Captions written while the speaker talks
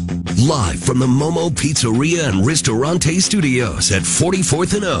Live from the Momo Pizzeria and Ristorante Studios at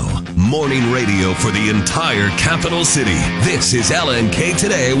 44th and O. Morning radio for the entire capital city. This is LNK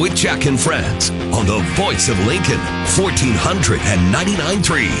Today with Jack and Friends on the voice of Lincoln,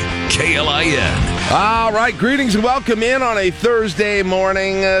 1499.3 KLIN. All right, greetings and welcome in on a Thursday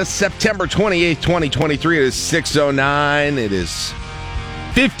morning, September 28th, 2023. It is 6:09. It is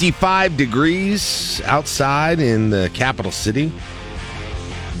 55 degrees outside in the capital city.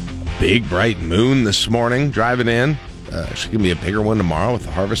 Big bright moon this morning, driving in. It's going to be a bigger one tomorrow with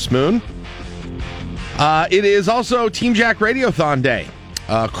the harvest moon. It is also Team Jack Radiothon Day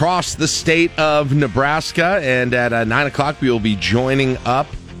across the state of Nebraska, and at 9 o'clock we will be joining up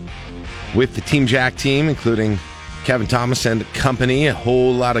with the Team Jack team, including Kevin Thomas and company, a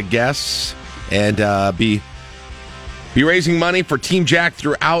whole lot of guests, and be raising money for Team Jack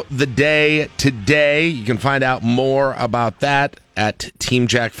throughout the day today. You can find out more about that at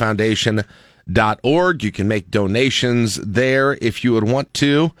teamjackfoundation.org. You can make donations there if you would want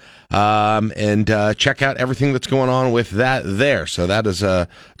to, and check out everything that's going on with that there. So that is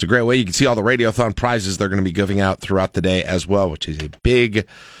it's a great way. You can see all the Radiothon prizes they're going to be giving out throughout the day as well, which is a big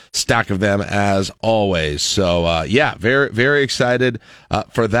stack of them as always. So, yeah, very, very excited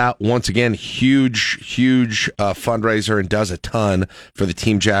for that. Once again, huge fundraiser, and does a ton for the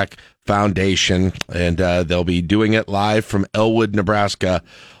Team Jack Foundation. And they'll be doing it live from Elwood, Nebraska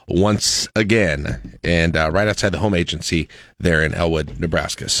once again, and right outside the home agency there in Elwood,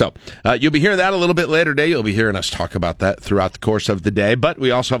 Nebraska. So you'll be hearing that a little bit later today. You'll be hearing us talk about that throughout the course of the day, but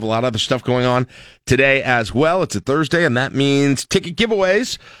we also have a lot of other stuff going on today as well. It's a Thursday, and that means ticket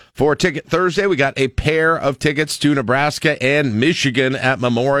giveaways. For Ticket Thursday, we got a pair of tickets to Nebraska and Michigan at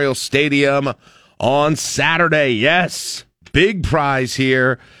Memorial Stadium on Saturday. Yes, big prize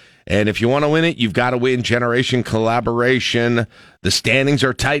here. And if you want to win it, you've got to win Generation Collaboration. The standings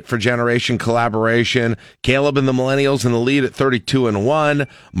are tight for Generation Collaboration. Caleb and the Millennials in the lead at 32-1.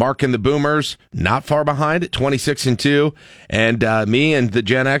 Mark and the Boomers not far behind at 26-2. And me and the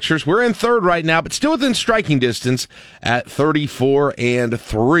Gen Xers, we're in third right now, but still within striking distance at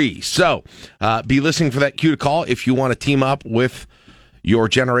 34-3. So be listening for that cue to call if you want to team up with your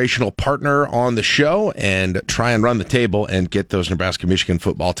generational partner on the show and try and run the table and get those Nebraska-Michigan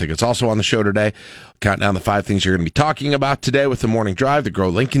football tickets. Also on the show today, counting down the 5 things you're going to be talking about today with the Morning Drive. The Grow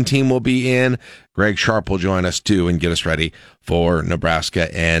Lincoln team will be in. Greg Sharpe will join us, too, and get us ready for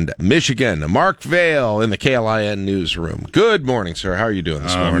Nebraska and Michigan. Mark Vail in the KLIN newsroom. Good morning, sir. How are you doing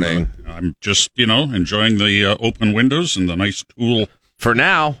this morning? I'm just, enjoying the open windows and the nice cool. For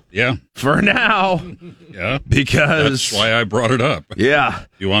now. Yeah. For now. Yeah. Because. That's why I brought it up. Yeah. If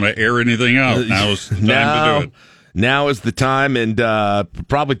you want to air anything out, now's the time to do it. Now is the time, and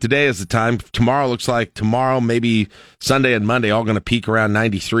probably today is the time. Tomorrow looks like maybe Sunday and Monday, all going to peak around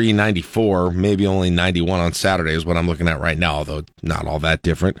 93, 94, maybe only 91 on Saturday is what I'm looking at right now, although not all that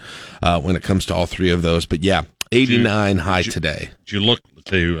different when it comes to all three of those. But yeah, 89 high today. Did you look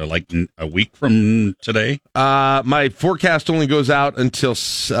to like a week from today? My forecast only goes out until,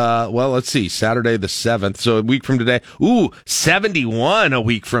 let's see, Saturday the 7th. So a week from today. Ooh, 71 a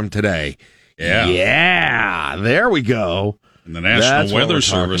week from today. Yeah. Yeah, there we go. And the National Weather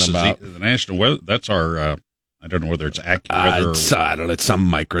Service is the National Weather. That's our, I don't know whether it's AccuWeather. I don't know. It's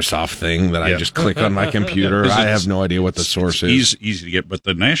some Microsoft thing that I just click on my computer. I have no idea what the source is. Easy to get, but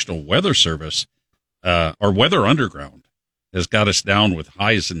the National Weather Service, or Weather Underground, has got us down with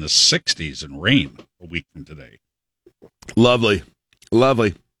highs in the 60s and rain a week from today. Lovely.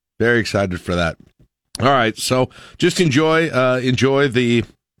 Very excited for that. All right, so just enjoy the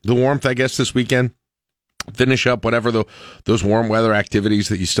warmth, I guess, this weekend. Finish up whatever those warm weather activities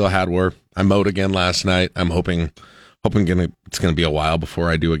that you still had were. I mowed again last night. I'm hoping it's going to be a while before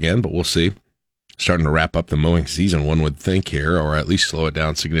I do again, but we'll see. Starting to wrap up the mowing season, one would think here, or at least slow it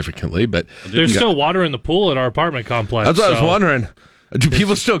down significantly. But there's still water in the pool at our apartment complex. That's what I was wondering. Do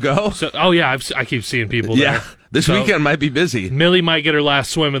people still go? I keep seeing people there. Yeah, this weekend might be busy. Millie might get her last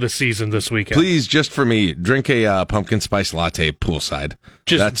swim of the season this weekend. Please, just for me, drink a pumpkin spice latte poolside.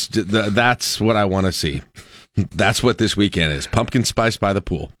 That's what I want to see. That's what this weekend is. Pumpkin spice by the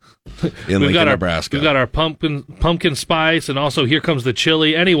pool in Lincoln, Nebraska. We've got our pumpkin spice, and also Here Comes the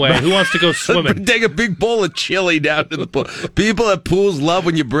Chili. Anyway, who wants to go swimming? Take a big bowl of chili down to the pool. People at pools love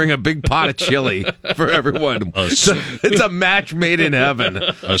when you bring a big pot of chili for everyone. It's a match made in heaven.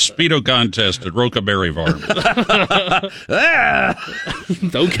 A Speedo contest at Rocaberry Farm.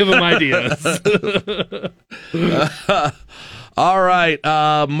 Don't give them ideas. All right,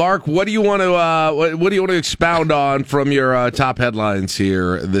 Mark. What do you want to expound on from your top headlines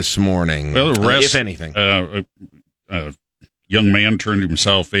here this morning? Well, if anything, young man turned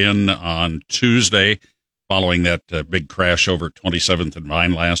himself in on Tuesday following that big crash over 27th and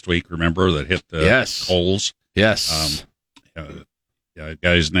Vine last week. Remember that hit Coles? Yes. The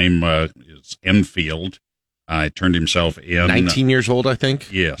guy's name is Enfield. Turned himself in. 19 years old, I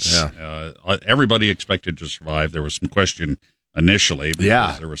think. Yes. Yeah. Everybody expected to survive. There was some question initially.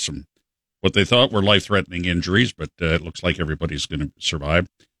 Yeah. There was some what they thought were life-threatening injuries, but it looks like everybody's going to survive.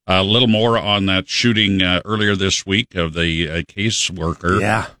 A little more on that shooting earlier this week of the caseworker.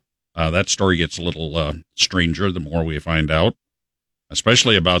 Yeah. That story gets a little stranger the more we find out,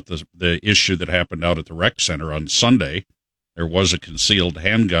 especially about the issue that happened out at the rec center on Sunday. There was a concealed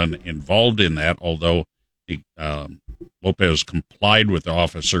handgun involved in that, although Lopez complied with the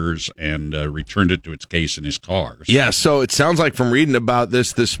officers and returned it to its case in his car. Yeah, so it sounds like from reading about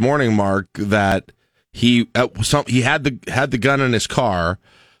this morning, Mark, that he had the gun in his car.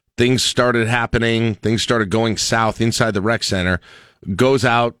 Things started happening. Things started going south inside the rec center. Goes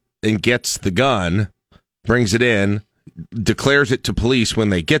out and gets the gun, brings it in, declares it to police. When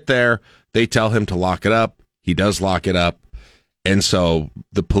they get there, they tell him to lock it up. He does lock it up. And so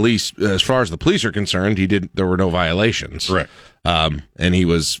the police, as far as the police are concerned, there were no violations. Correct. And he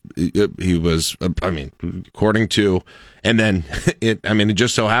was, I mean, according to, and then it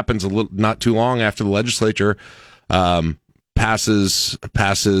just so happens not too long after the legislature, passes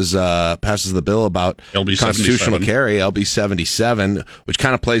the bill about LB constitutional 77. carry, LB 77, which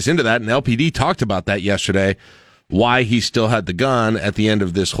kind of plays into that. And LPD talked about that yesterday, why he still had the gun at the end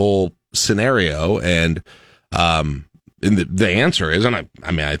of this whole scenario. And the answer is, and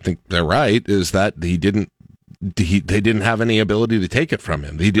I think they're right, is that they didn't have any ability to take it from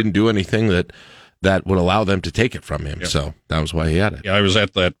him. He didn't do anything that would allow them to take it from him. Yep. So that was why he had it. Yeah, I was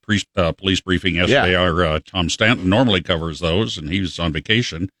at that police briefing yesterday. Yeah. Our Tom Stanton normally covers those, and he was on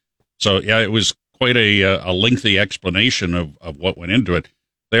vacation. So, yeah, it was quite a lengthy explanation of what went into it.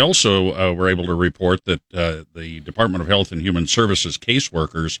 They also were able to report that the Department of Health and Human Services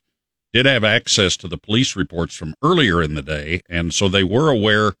caseworkers did have access to the police reports from earlier in the day, and so they were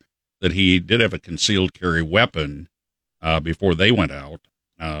aware that he did have a concealed carry weapon before they went out.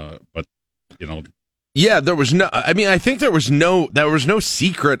 But yeah, there was no. I mean, I think there was no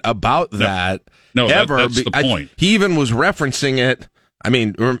secret about that. No, ever. That's the point. He even was referencing it. I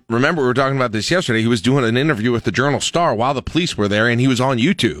mean, remember we were talking about this yesterday. He was doing an interview with the Journal Star while the police were there, and he was on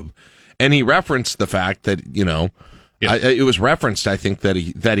YouTube, and he referenced the fact that it was referenced, I think, that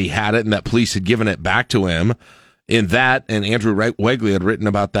he had it and that police had given it back to him. In that, and Andrew Wegley had written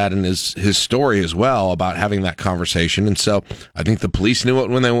about that in his story as well, about having that conversation. And so I think the police knew it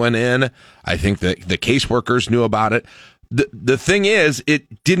when they went in. I think that the caseworkers knew about it. The thing is,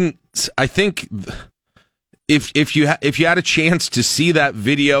 it didn't. I think if you had a chance to see that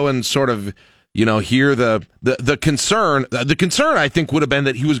video and sort of hear the concern, I think would have been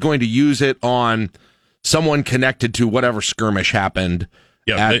that he was going to use it on someone connected to whatever skirmish happened.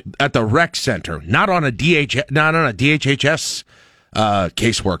 Yeah, at the rec center, not on a DHHS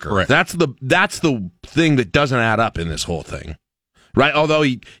caseworker. Correct. That's the thing that doesn't add up in this whole thing, right? Although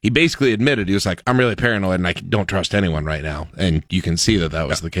he basically admitted, he was like, "I'm really paranoid and I don't trust anyone right now," and you can see that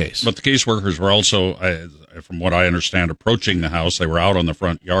was the case. But the caseworkers were also, from what I understand, approaching the house. They were out on the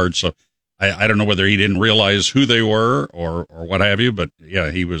front yard, so I don't know whether he didn't realize who they were or what have you. But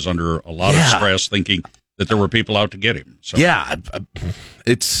yeah, he was under a lot of stress, thinking that there were people out to get him. So. Yeah,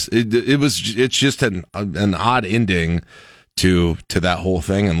 it's just an odd ending to that whole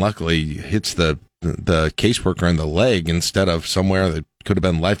thing, and luckily hits the caseworker in the leg instead of somewhere that could have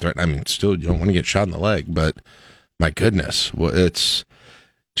been life-threatening. I mean, still, you don't want to get shot in the leg, but my goodness, it's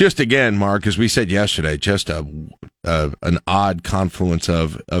just, again, Mark, as we said yesterday, just an odd confluence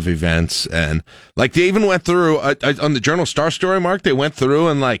of events, and like they even went through on the Journal Star story, Mark. They went through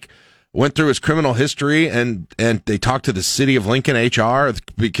his criminal history, and they talked to the city of Lincoln HR,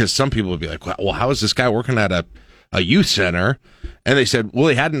 because some people would be like, well, how is this guy working at a youth center? And they said, well,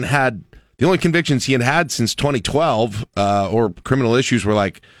 he hadn't had, the only convictions he had since 2012 or criminal issues were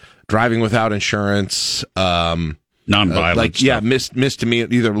like driving without insurance, nonviolent, misdemeanor,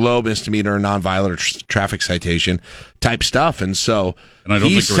 either low misdemeanor or nonviolent or traffic citation type stuff. And so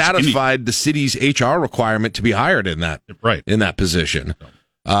he satisfied the city's HR requirement to be hired in that position.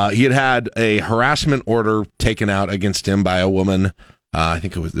 He had a harassment order taken out against him by a woman. I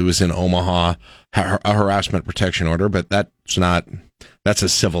think it was in Omaha, a harassment protection order, but that's a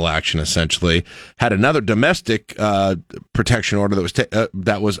civil action essentially. Had another domestic protection order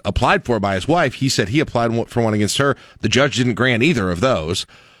that was applied for by his wife. He said he applied for one against her. The judge didn't grant either of those.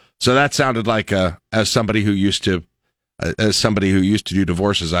 So that sounded like as somebody who used to do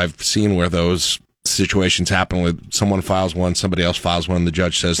divorces, I've seen where those situations happen where someone files one, somebody else files one, the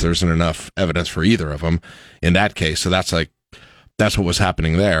judge says there isn't enough evidence for either of them in that case. So that's what was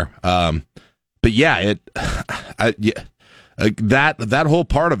happening there. But yeah, that whole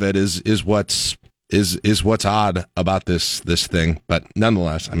part of it is what's odd about this thing. But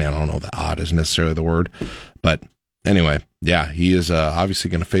nonetheless, I mean, I don't know that odd is necessarily the word, but anyway, yeah, he is obviously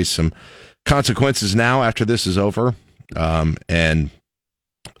going to face some consequences now after this is over.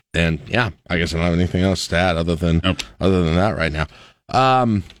 And yeah, I guess I don't have anything else to add other than that right now.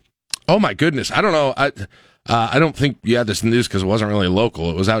 Oh my goodness, I don't know. I don't think you had this news because it wasn't really local.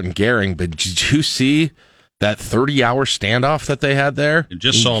 It was out in Gering, but did you see that 30-hour standoff that they had there? I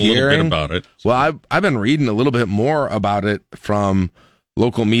just saw a little bit about it. Well, I've been reading a little bit more about it from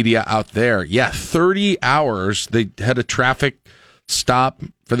local media out there. Yeah, 30 hours. They had a traffic stop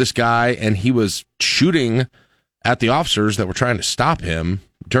for this guy, and he was shooting at the officers that were trying to stop him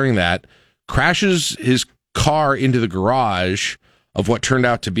during that, crashes his car into the garage of what turned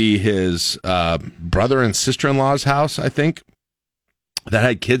out to be his brother and sister-in-law's house, I think, that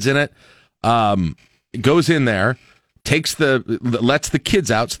had kids in it. Goes in there, lets the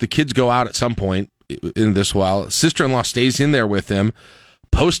kids out, so the kids go out at some point in this while. Sister-in-law stays in there with him,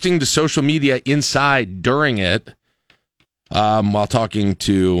 posting to social media inside during it, while talking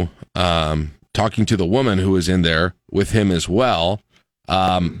to the woman who was in there with him as well.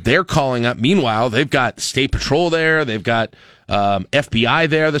 They're calling up. Meanwhile, they've got State Patrol there. They've got FBI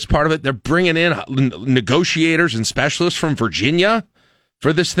there. That's part of it. They're bringing in negotiators and specialists from Virginia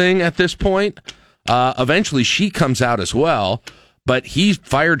for this thing at this point. Eventually, she comes out as well, but he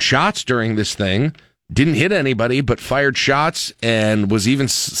fired shots during this thing. Didn't hit anybody, but fired shots and was even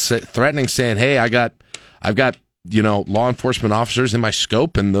threatening, saying, "Hey, I've got law enforcement officers in my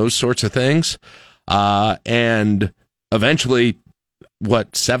scope," and those sorts of things. And eventually,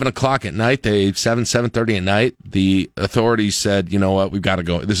 7:00 at night, 7:30 at night, the authorities said, "You know what, we've got to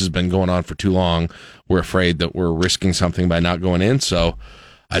go. This has been going on for too long. We're afraid that we're risking something by not going in." So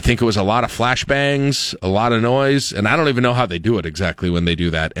I think it was a lot of flashbangs, a lot of noise, and I don't even know how they do it exactly when they do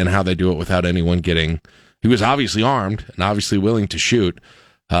that and how they do it without anyone getting... He was obviously armed and obviously willing to shoot,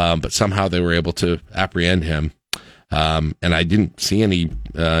 but somehow they were able to apprehend him. And I didn't see any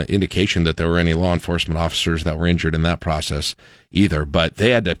indication that there were any law enforcement officers that were injured in that process either. But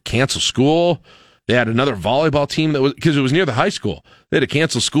they had to cancel school. They had another volleyball team that was, because it was near the high school. They had to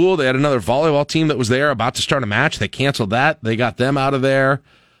cancel school. They had another volleyball team that was there about to start a match. They canceled that. They got them out of there.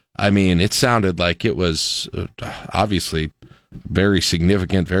 I mean, it sounded like it was obviously very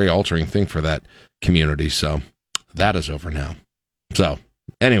significant, very altering thing for that community. So that is over now. So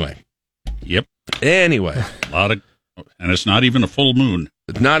anyway. Yep. Anyway. And it's not even a full moon.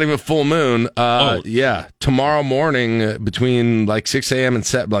 It's not even a full moon. Yeah. Tomorrow morning between 6 a.m. and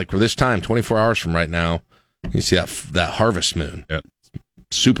this time, 24 hours from right now, you see that harvest moon. Yeah.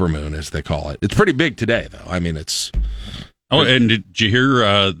 Super moon, as they call it. It's pretty big today, though. I mean, it's... Oh, and did you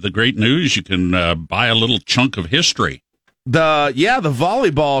hear the great news? You can buy a little chunk of history. The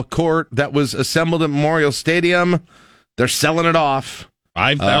volleyball court that was assembled at Memorial Stadium, they're selling it off.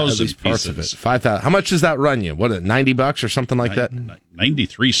 5,000 parts of it. 5,000. How much does that run you? What, $90 or something like that?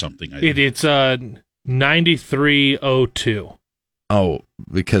 93 something. I think. It's $93.02. Oh,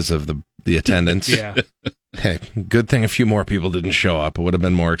 because of the attendance. Yeah. Hey, good thing a few more people didn't show up. It would have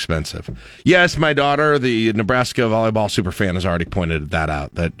been more expensive. Yes, my daughter, the Nebraska volleyball superfan, has already pointed that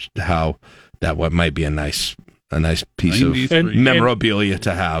out. What might be a nice piece of memorabilia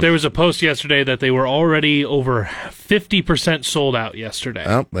to have. There was a post yesterday that they were already over 50% sold out yesterday.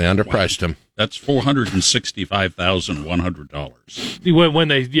 Well, they underpriced them. That's $465,100. When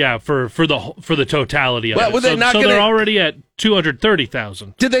they for the totality of it. Well, they're already at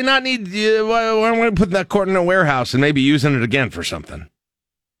 $230,000. Did they not need? Why don't we put that court in a warehouse and maybe using it again for something?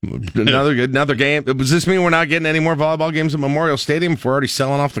 Another game. Does this mean we're not getting any more volleyball games at Memorial Stadium if we're already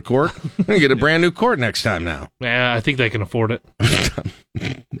selling off the court? We're going to get a brand new court next time now. Yeah, I think they can afford it.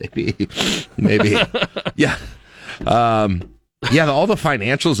 Maybe. Yeah. All the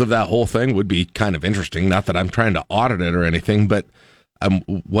financials of that whole thing would be kind of interesting. Not that I'm trying to audit it or anything, but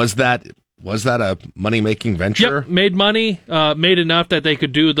was that a money-making venture? Yep, made money, made enough that they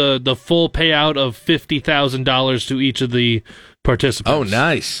could do the full payout of $50,000 to each of the participants. Oh,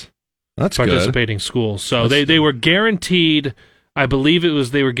 nice. That's participating good. schools. So they were guaranteed, I believe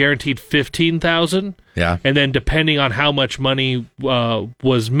they were guaranteed $15,000. Yeah. And then depending on how much money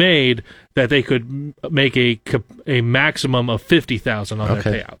was made, that they could make a maximum of $50,000 on their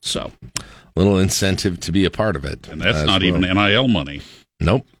payout. So little incentive to be a part of it. And that's not even NIL money.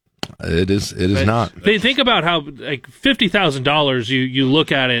 Nope. It is not. Think about how like $50,000. You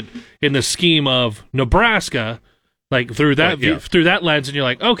look at it in the scheme of Nebraska, like through that lens, and you're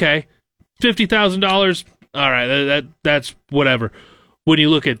like, okay, $50,000. All right, that's whatever. When you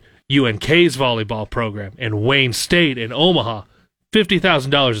look at UNK's volleyball program and Wayne State and Omaha,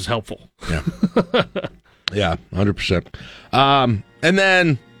 $50,000 is helpful. Yeah, yeah, 100%. And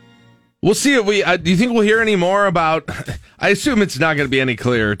then we'll see if we. Do you think we'll hear any more about? I assume it's not going to be any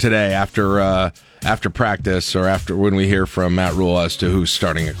clearer today after practice or after when we hear from Matt Rule as to who's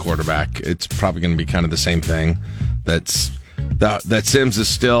starting at quarterback. It's probably going to be kind of the same thing. That Sims is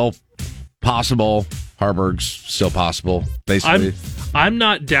still possible. Harburg's still possible, basically. I'm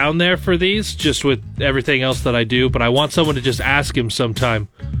not down there for these, just with everything else that I do, but I want someone to just ask him sometime,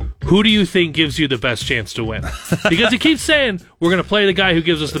 who do you think gives you the best chance to win? Because he keeps saying, we're going to play the guy who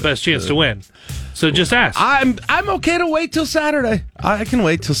gives us the best chance to win. So just ask. I'm okay to wait till Saturday. I can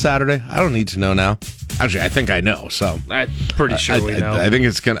wait till Saturday. I don't need to know now. Actually, I think I know, so. I'm pretty sure we know. I think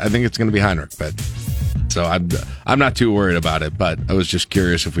it's gonna be Heinrich, but... So I'm not too worried about it, but I was just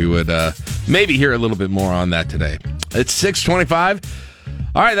curious if we would maybe hear a little bit more on that today. It's 6:25.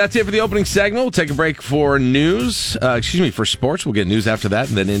 All right, that's it for the opening segment. We'll take a break for news. For sports. We'll get news after that,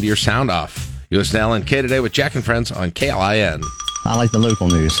 and then into your sound off. You listen to LNK Today with Jack and Friends on KLIN. I like the local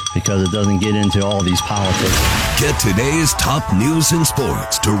news because it doesn't get into all these politics. Get today's top news in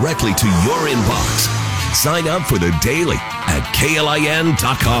sports directly to your inbox. Sign up for the Daily at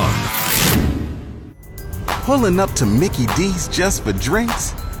KLIN.com. Pulling up to Mickey D's just for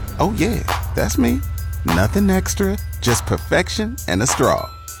drinks? Oh yeah, that's me. Nothing extra, just perfection and a straw.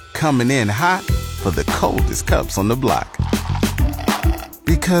 Coming in hot for the coldest cups on the block.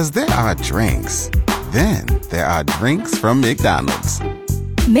 Because there are drinks. Then there are drinks from McDonald's.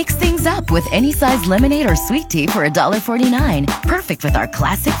 Mix things up with any size lemonade or sweet tea for $1.49. Perfect with our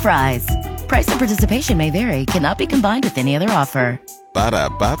classic fries. Price and participation may vary. Cannot be combined with any other offer.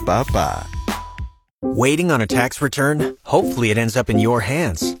 Ba-da-ba-ba-ba. Waiting on a tax return? Hopefully it ends up in your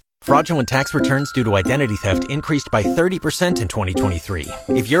hands. Fraudulent tax returns due to identity theft increased by 30% in 2023.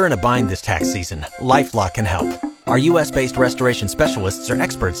 If you're in a bind this tax season, LifeLock can help. Our U.S.-based restoration specialists are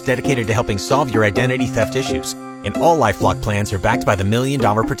experts dedicated to helping solve your identity theft issues. And all LifeLock plans are backed by the $1 Million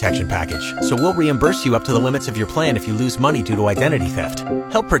Protection Package. So we'll reimburse you up to the limits of your plan if you lose money due to identity theft.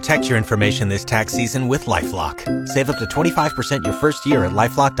 Help protect your information this tax season with LifeLock. Save up to 25% your first year at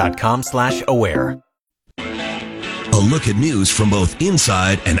LifeLock.com/aware. A look at news from both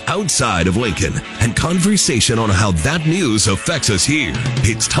inside and outside of Lincoln, and conversation on how that news affects us here.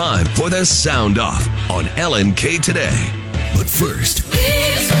 It's time for the Sound Off on LNK Today. But first,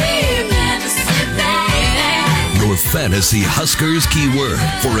 your Fantasy Huskers keyword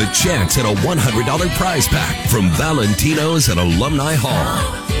for a chance at a $100 prize pack from Valentino's at Alumni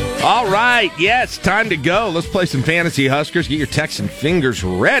Hall. All right, yes, time to go. Let's play some Fantasy Huskers. Get your Texan fingers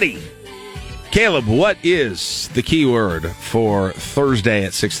ready. Caleb, what is the keyword for Thursday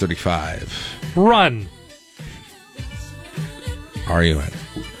at 6:35? Run. RUN.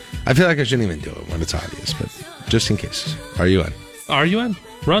 I feel like I shouldn't even do it when it's obvious, but just in case. RUN. RUN.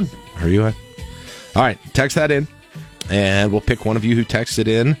 Run. RUN. All right, text that in, and we'll pick one of you who texted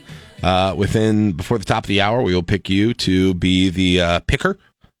in before the top of the hour. We will pick you to be the picker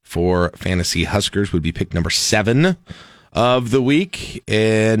for Fantasy Huskers. Would be pick number 7 of the week,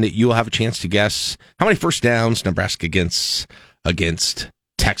 and you'll have a chance to guess how many first downs Nebraska against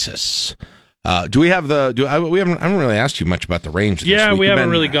Texas. We haven't really asked you much about the range. Yeah, we haven't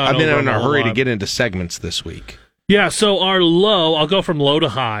really gone. I've been in a hurry lot to get into segments this week. Yeah, so our low, I'll go from low to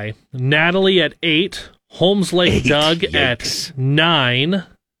high. Natalie at 8, Holmes Lake Doug at 9.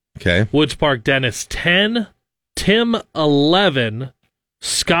 Okay. Woods Park Dennis 10, Tim 11,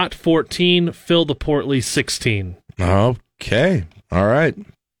 Scott 14, Phil the Portly 16. Okay. All right.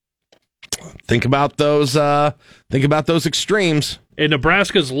 Think about those extremes. And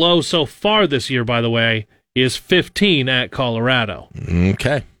Nebraska's low so far this year, by the way, is 15 at Colorado.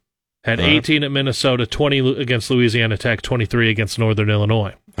 Okay. Had 18 at Minnesota, 20 against Louisiana Tech, 23 against Northern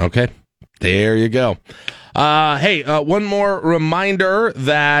Illinois. Okay. There you go. One more reminder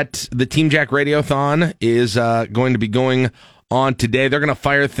that the Team Jack Radiothon is going to be going on today. They're going to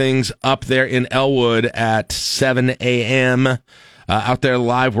fire things up there in Elwood at 7 a.m. Out there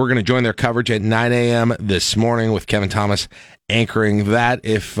live. We're going to join their coverage at 9 a.m. this morning with Kevin Thomas anchoring that.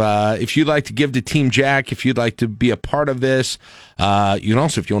 If you'd like to give to Team Jack, if you'd like to be a part of this, you can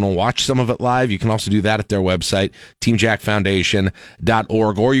also, if you want to watch some of it live, you can also do that at their website,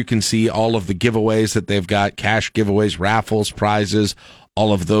 teamjackfoundation.org, or you can see all of the giveaways that they've got, cash giveaways, raffles, prizes,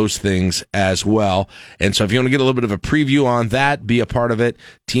 all of those things as well. And so if you want to get a little bit of a preview on that, be a part of it,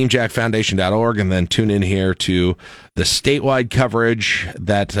 teamjackfoundation.org, and then tune in here to the statewide coverage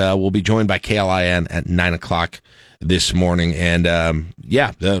that will be joined by KLIN at 9 o'clock this morning. And an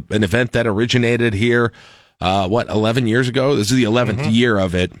event that originated here, 11 years ago? This is the 11th year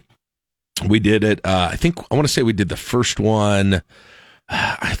of it. We did it. I want to say we did the first one.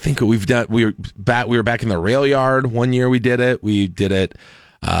 I think we were back in the rail yard one year. We did it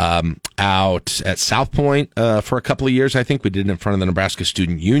out at South Point for a couple of years. I think we did it in front of the Nebraska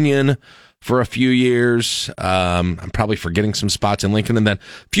Student Union for a few years. I'm probably forgetting some spots in Lincoln. And then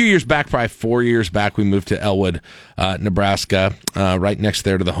a few years back, probably 4 years back, we moved to Elwood, Nebraska, right next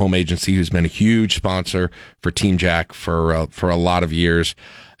there to the home agency, who's been a huge sponsor for Team Jack for a lot of years,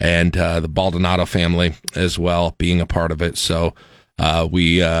 and the Baldonado family as well being a part of it. So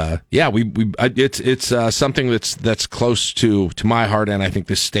it's something that's close to my heart, and I think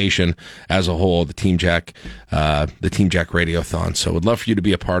this station as a whole, the Team Jack Radiothon. So would love for you to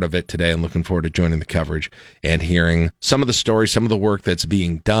be a part of it today, and looking forward to joining the coverage and hearing some of the stories, some of the work that's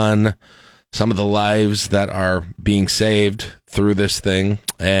being done, some of the lives that are being saved through this thing,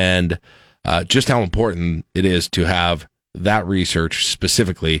 and just how important it is to have that research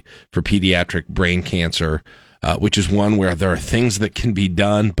specifically for pediatric brain cancer, which is one where there are things that can be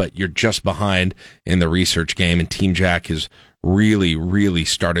done, but you're just behind in the research game. And Team Jack has really, really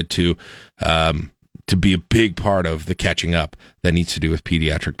started to be a big part of the catching up that needs to do with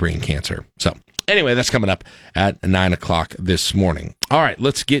pediatric brain cancer. So anyway, that's coming up at 9 o'clock this morning. All right,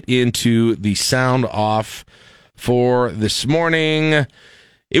 let's get into the sound off for this morning.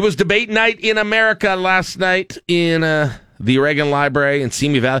 It was debate night in America last night in the Reagan Library in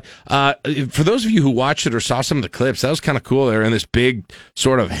Simi Valley. For those of you who watched it or saw some of the clips, that was kind of cool. They were in this big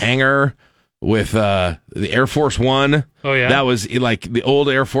sort of hangar with the Air Force One. Oh, yeah? That was like the old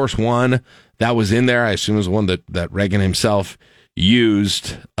Air Force One that was in there. I assume it was the one that Reagan himself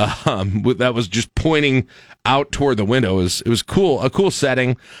used. That was just pointing out toward the window. It was cool, a cool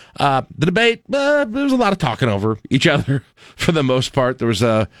setting. The debate, there was a lot of talking over each other for the most part. There was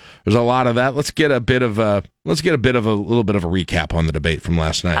a lot of that. Let's get a little bit of a recap on the debate from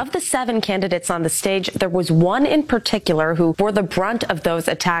last night. Of the 7 candidates on the stage, there was one in particular who bore the brunt of those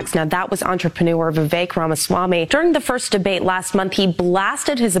attacks. Now, that was entrepreneur Vivek Ramaswamy. During the first debate last month, he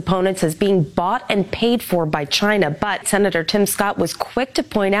blasted his opponents as being bought and paid for by China. But Senator Tim Scott was quick to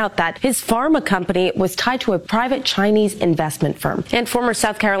point out that his pharma company was tied to a private Chinese investment firm. And former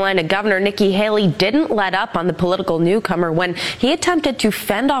South Carolina Governor Nikki Haley didn't let up on the political newcomer when he attempted to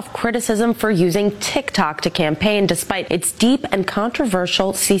fend off criticism for using TikTok to campaign despite its deep and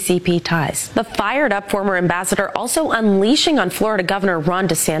controversial CCP ties. The fired-up former ambassador also unleashing on Florida Governor Ron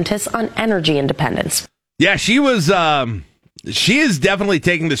DeSantis on energy independence. Yeah, she is definitely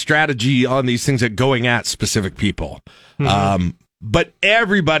taking the strategy on these things at going at specific people. Mm-hmm. But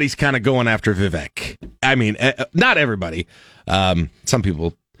everybody's kind of going after Vivek. I mean, not everybody. Some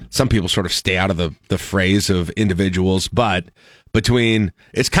people sort of stay out of the phrase of individuals, but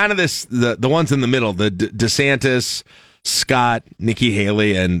it's kind of the ones in the middle, the DeSantis, Scott, Nikki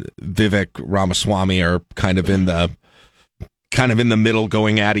Haley, and Vivek Ramaswamy are kind of in the middle,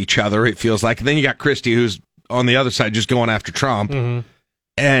 going at each other. It feels like. And then you got Christie, who's on the other side, just going after Trump, mm-hmm.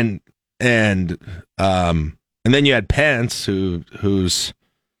 and then you had Pence, who's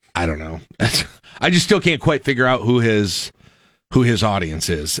I don't know. I just still can't quite figure out who his audience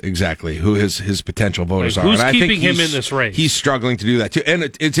is exactly, who his potential voters are. Who's and keeping him in this race? He's struggling to do that too. And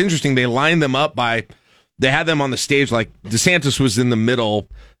it's interesting. They lined them up they had them on the stage like DeSantis was in the middle,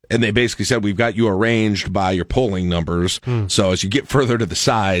 and they basically said, we've got you arranged by your polling numbers. So as you get further to the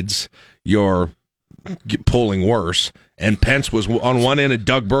sides, you're polling worse. And Pence was on one end and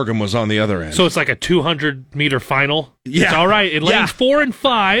Doug Burgum was on the other end. So it's like a 200-meter final? Yeah. It's all right. In lanes 4 and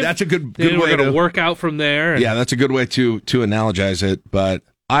 5. That's a good way we're going to work out from there. Yeah, that's a good way to analogize it. But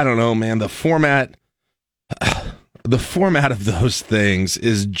I don't know, man. The format of those things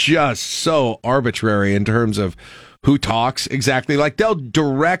is just so arbitrary in terms of who talks exactly. Like, they'll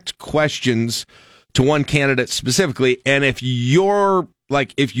direct questions to one candidate specifically, and if your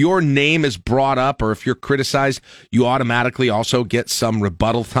name is brought up or if you're criticized, you automatically also get some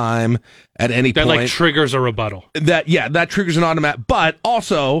rebuttal time at any point. That like triggers a rebuttal. That triggers an automatic. But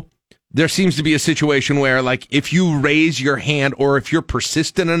also, there seems to be a situation where, like, if you raise your hand or if you're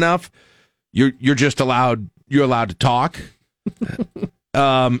persistent enough, you're allowed to talk.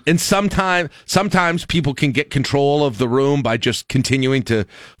 And sometimes people can get control of the room by just continuing to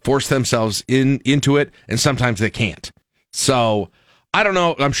force themselves into it, and sometimes they can't. So I don't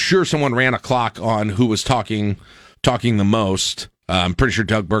know. I'm sure someone ran a clock on who was talking the most. I'm pretty sure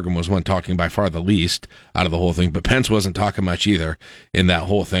Doug Burgum was one talking by far the least out of the whole thing, but Pence wasn't talking much either in that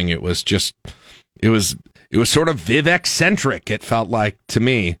whole thing. It was sort of Vivek-centric, it felt like to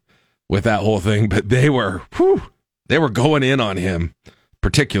me, with that whole thing, but they were going in on him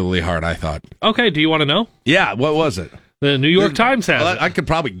particularly hard, I thought. Okay, do you want to know? Yeah, what was it? The New York Times has it. I could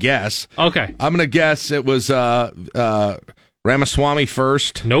probably guess. Okay. I'm going to guess it was Ramaswamy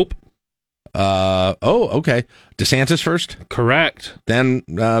first. Nope. Okay. DeSantis first? Correct. Then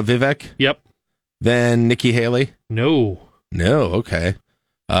Vivek? Yep. Then Nikki Haley? No, okay.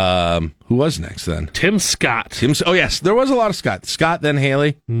 Who was next then? Tim Scott. Oh, yes. There was a lot of Scott. Scott, then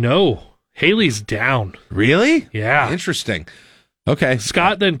Haley? No. Haley's down. Really? Yeah. Interesting. Okay.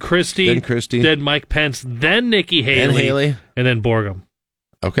 Scott, then Christie. Then Mike Pence. Then Nikki Haley. And then Borgum.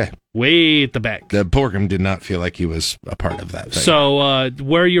 Okay. Way at the back. The Borgum did not feel like he was a part of that thing. So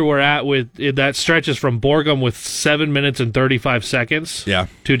where you were at with that stretches from Borgum with 7 minutes and 35 seconds to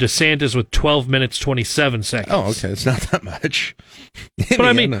DeSantis with 12 minutes 27 seconds. Oh, okay. It's not that much. But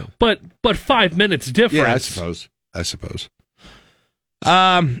I mean, but 5 minutes difference. Yeah, I suppose.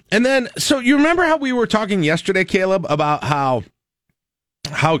 And then, so you remember how we were talking yesterday, Caleb, about how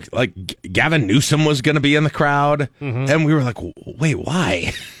like Gavin Newsom was going to be in the crowd, and we were like, wait,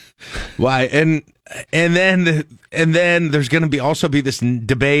 why? Why? And then there's going to also be this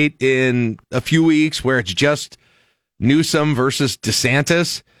debate in a few weeks where it's just Newsom versus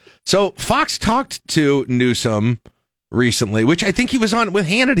DeSantis. So Fox talked to Newsom recently, which I think he was on with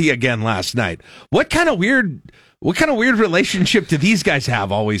Hannity again last night. What kind of weird relationship do these guys have,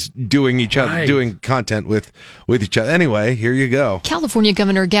 always doing content with each other? Anyway, here you go. California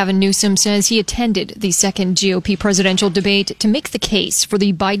Governor Gavin Newsom says he attended the second GOP presidential debate to make the case for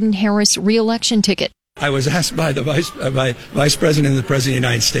the Biden-Harris re-election ticket. I was asked by the vice president and the president of the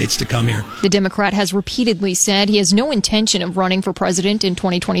United States to come here. The Democrat has repeatedly said he has no intention of running for president in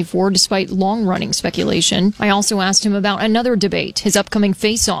 2024, despite long-running speculation. I also asked him about another debate, his upcoming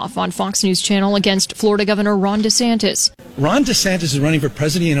face-off on Fox News Channel against Florida Governor Ron DeSantis. Ron DeSantis is running for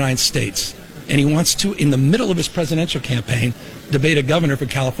president of the United States, and he wants to, in the middle of his presidential campaign, debate a governor for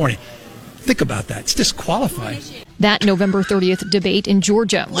California. Think about that. It's disqualifying. That November 30th debate in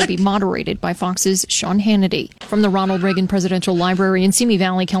Georgia will be moderated by Fox's Sean Hannity. From the Ronald Reagan Presidential Library in Simi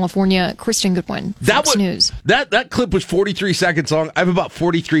Valley, California, Kristen Goodwin, Fox News. That clip was 43 seconds long. I have about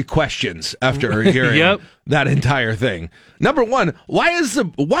 43 questions after hearing that entire thing. Number one, why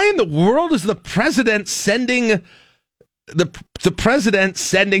in the world is the president sending the president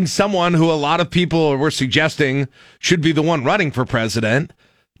sending someone who a lot of people were suggesting should be the one running for president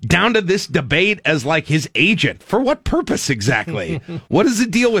down to this debate as like his agent? For what purpose exactly? What is the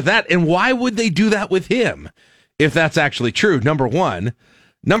deal with that? And why would they do that with him if that's actually true? Number one.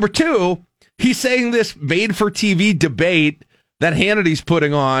 Number two, he's saying this made-for-TV debate that Hannity's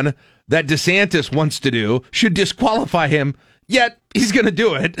putting on that DeSantis wants to do should disqualify him, yet he's going to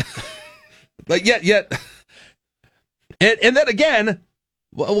do it. Like, yet. And then again,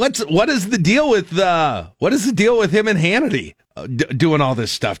 what is the deal with him and Hannity doing all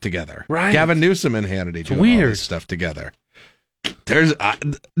this stuff together? Right, Gavin Newsom and Hannity doing all this stuff together.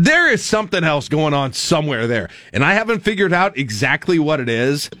 There is something else going on somewhere there, and I haven't figured out exactly what it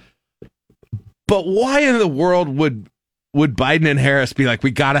is. But why in the world would Biden and Harris be like,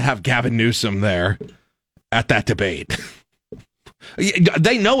 we got to have Gavin Newsom there at that debate?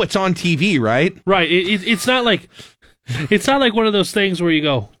 They know it's on TV, right? Right. It's not like one of those things where you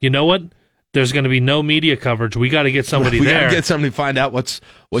go, you know what? There's going to be no media coverage. We got to get somebody there. We got to get somebody to find out what's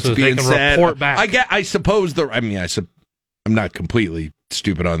so being said. Report back. I suppose I'm not completely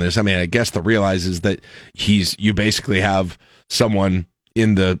stupid on this. I mean, I guess the realize is that you basically have someone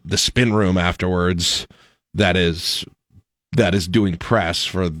in the spin room afterwards that is doing press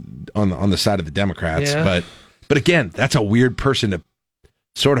for on the side of the Democrats. Yeah. But again, that's a weird person to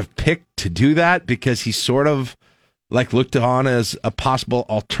sort of pick to do that, because he's sort of like looked on as a possible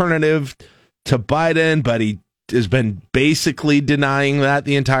alternative to Biden, but he has been basically denying that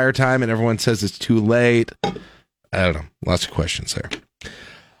the entire time, and everyone says it's too late. I don't know. Lots of questions there.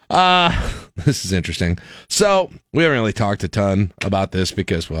 This is interesting. So we haven't really talked a ton about this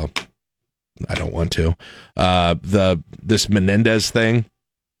because, well, I don't want to. This Menendez thing.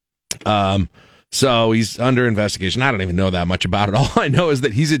 So he's under investigation. I don't even know that much about it. All I know is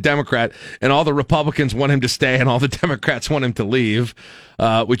that he's a Democrat, and all the Republicans want him to stay, and all the Democrats want him to leave,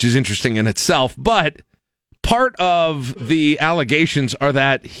 which is interesting in itself. But part of the allegations are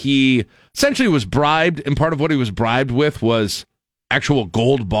that he essentially was bribed, and part of what he was bribed with was actual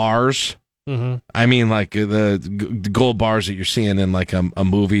gold bars. Mm-hmm. I mean, like the gold bars that you're seeing in like a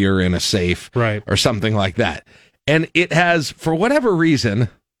movie or in a safe, right, or something like that. and it has, for whatever reason,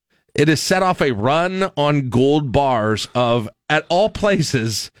 it has set off a run on gold bars of, at all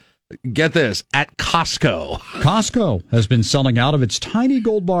places, get this, at Costco. Costco has been selling out of its tiny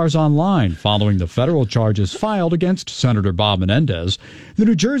gold bars online following the federal charges filed against Senator Bob Menendez. The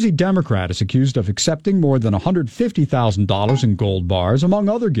New Jersey Democrat is accused of accepting more than $150,000 in gold bars, among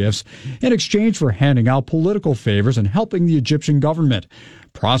other gifts, in exchange for handing out political favors and helping the Egyptian government.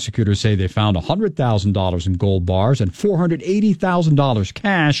 Prosecutors say they found $100,000 in gold bars and $480,000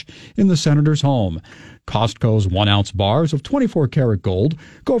 cash in the senator's home. Costco's 1-ounce bars of 24-karat gold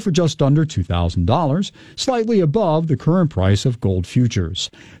go for just under $2,000, slightly above the current price of gold futures.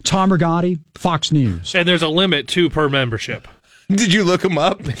 Tom Rigotti, Fox News. And there's a limit, too, per membership. Did you look them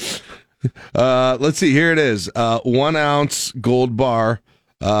up? Let's see. Here it is. 1-ounce gold bar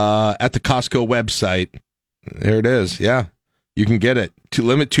at the Costco website. There it is. Yeah. You can get it. To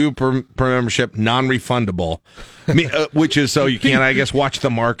limit 2 per membership, non-refundable. Which is so you can't, I guess, watch the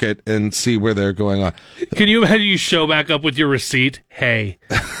market and see where they're going on. Can you imagine you show back up with your receipt? Hey,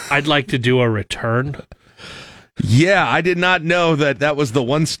 I'd like to do a return. Yeah, I did not know that was the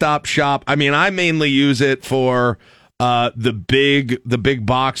one-stop shop. I mean, I mainly use it for the big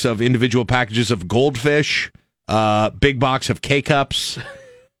box of individual packages of goldfish, big box of K-Cups. I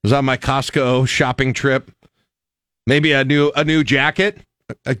was on my Costco shopping trip. Maybe a new jacket.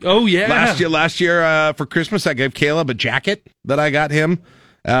 Oh yeah! Last year for Christmas, I gave Caleb a jacket that I got him.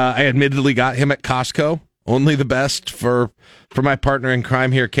 I admittedly got him at Costco. Only the best for my partner in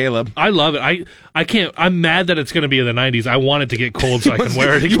crime here, Caleb. I love it. I can't. I'm mad that it's going to be in the 90s. I want it to get cold so I can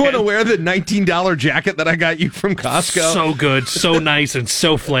wear it again. You want to wear the $19 jacket that I got you from Costco? So good, so nice, and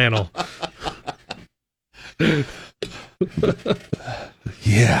so flannel.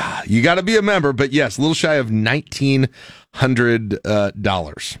 Yeah, you got to be a member, but yes, a little shy of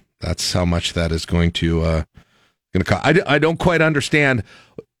 $1,900. That's how much that is going to cost. I don't quite understand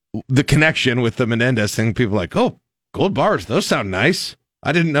the connection with the Menendez thing. People are like, oh, gold bars, those sound nice.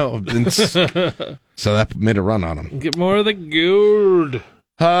 I didn't know. So that made a run on them. Get more of the gold.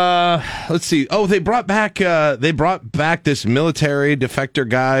 Let's see. Oh, they brought back this military defector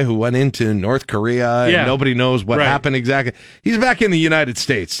guy who went into North Korea and nobody knows what happened exactly. He's back in the United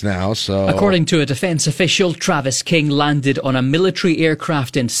States now, so. According to a defense official, Travis King landed on a military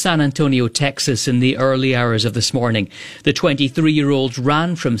aircraft in San Antonio, Texas in the early hours of this morning. The 23-year-old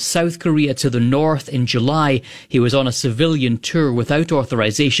ran from South Korea to the north in July. He was on a civilian tour without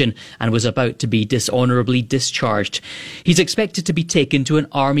authorization and was about to be dishonorably discharged. He's expected to be taken to an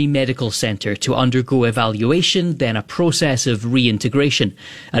Army Medical Center to undergo evaluation, then a process of reintegration.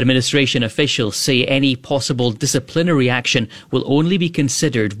 Administration officials say any possible disciplinary action will only be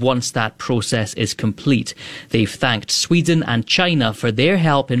considered once that process is complete. They've thanked Sweden and China for their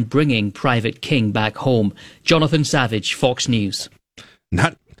help in bringing Private King back home. Jonathan Savage, Fox News.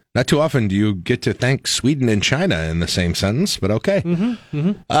 Not too often do you get to thank Sweden and China in the same sentence, but okay.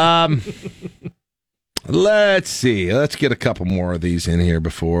 Let's see. Let's get a couple more of these in here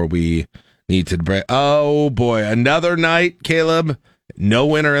before we need to break. Oh, boy. Another night, Caleb. No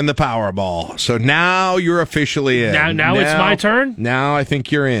winner in the Powerball. So now you're officially in. Now it's my turn? Now I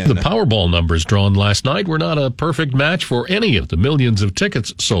think you're in. The Powerball numbers drawn last night were not a perfect match for any of the millions of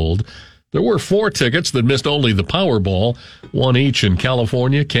tickets sold. There were 4 tickets that missed only the Powerball, 1 each in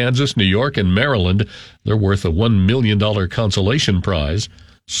California, Kansas, New York, and Maryland. They're worth a $1 million consolation prize.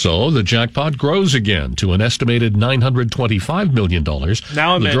 So the jackpot grows again to an estimated $925 million.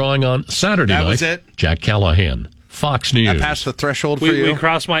 Now I'm the drawing on Saturday night. Was it. Jack Callahan, Fox News. I passed the threshold for you. We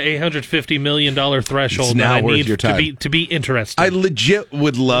crossed my $850 million threshold. It's now that I worth need your time. to be interested. I legit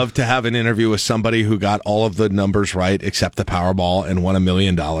would love to have an interview with somebody who got all of the numbers right except the Powerball and won $1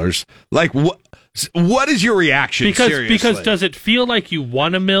 million. Like, what is your reaction? Because does it feel like you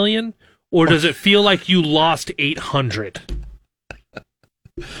won $1 million, or does it feel like you lost 800?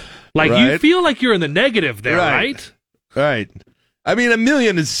 Like, you feel like you're in the negative there, right? Right. I mean, $1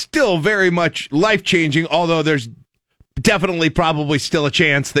 million is still very much life-changing, although there's definitely probably still a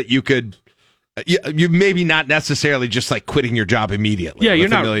chance that you could, you maybe not necessarily just like quitting your job immediately. Yeah, you're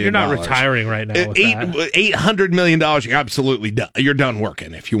not retiring right now with $800 million, you're absolutely done. You're done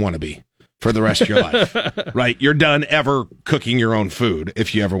working if you want to be for the rest of your life. Right? You're done ever cooking your own food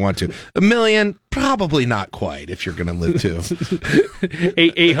if you ever want to. $1 million, probably not quite if you're going to live too.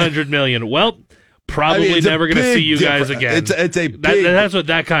 800 million. Well, probably never going to see you guys again. It's a big, that's what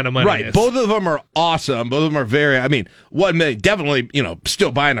that kind of money is. Both of them are awesome. Both of them are very, I mean, $1 million, definitely,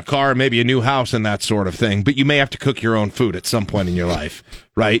 still buying a car, maybe a new house and that sort of thing, but you may have to cook your own food at some point in your life,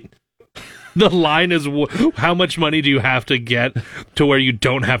 right? The line is, how much money do you have to get to where you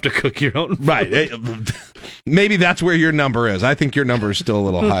don't have to cook your own food? Right. Maybe that's where your number is. I think your number is still a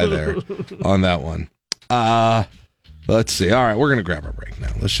little high there on that one. Let's see. All right, we're going to grab our break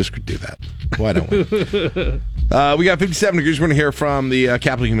now. Let's just do that. Why don't we? We got 57 degrees. We're going to hear from the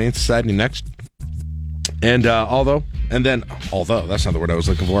Capital Humane Society next. And although, that's not the word I was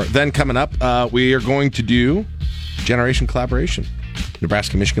looking for. Then coming up, we are going to do Generation Collaboration.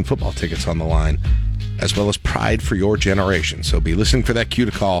 Nebraska-Michigan football tickets on the line, as well as Pride for Your Generation. So be listening for that cue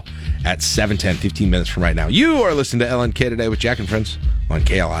to call at 7:10, 15 minutes from right now. You are listening to LNK Today with Jack and Friends on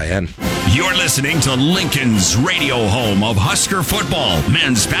KLIN. You're listening to Lincoln's radio home of Husker football,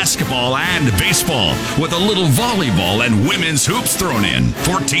 men's basketball, and baseball, with a little volleyball and women's hoops thrown in.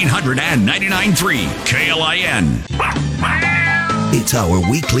 1499.3 KLIN. It's our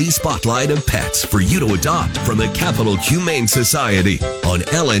weekly spotlight of pets for you to adopt from the Capital Humane Society on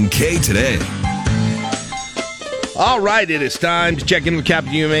LNK Today. All right, it is time to check in with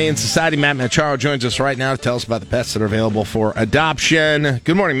Capital Humane Society. Matt Macharo joins us right now to tell us about the pets that are available for adoption.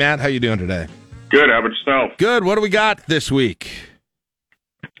 Good morning, Matt. How you doing today? Good. How about yourself? Good. What do we got this week?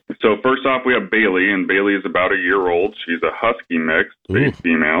 So first off, we have Bailey, and Bailey is about a year old. She's a husky mix, big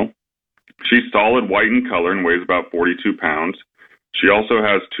female. She's solid white in color and weighs about 42 pounds. She also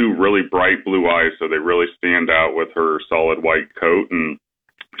has two really bright blue eyes, so they really stand out with her solid white coat. And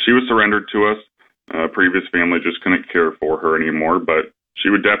she was surrendered to us. Previous family just couldn't care for her anymore, but she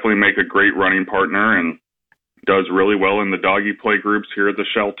would definitely make a great running partner and does really well in the doggy play groups here at the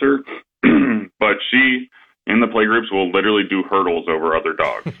shelter. But she, in the play groups, will literally do hurdles over other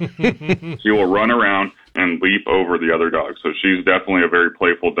dogs. She will run around and leap over the other dogs. So she's definitely a very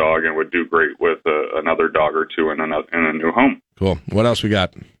playful dog and would do great with another dog or two in a new home. Cool. What else we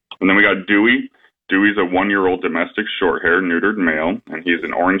got? And then we got Dewey. Dewey's a 1-year-old domestic short-haired neutered male, and he's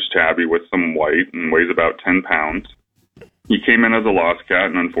an orange tabby with some white and weighs about 10 pounds. He came in as a lost cat,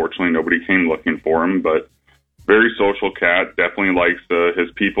 and unfortunately nobody came looking for him, but very social cat, definitely likes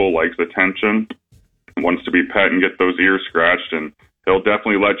his people, likes attention, wants to be pet and get those ears scratched, and he'll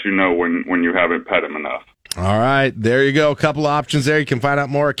definitely let you know when you haven't pet him enough. All right, there you go. A couple of options there. You can find out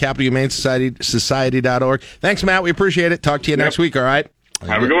more at capitalhumanesociety.org. Thanks, Matt. We appreciate it. Talk to you next week, all right?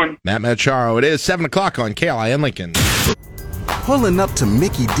 Have a good one. Matt Macharo. It is 7 o'clock on KLIN Lincoln. Pulling up to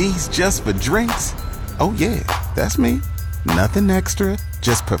Mickey D's just for drinks? Oh, yeah, that's me. Nothing extra,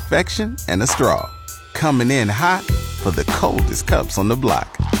 just perfection and a straw. Coming in hot for the coldest cups on the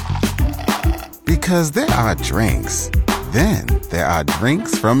block. Because there are drinks. Then there are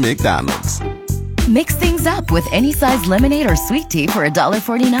drinks from McDonald's. Mix things up with any size lemonade or sweet tea for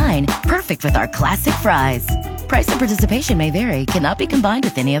 $1.49. Perfect with our classic fries. Price and participation may vary. Cannot be combined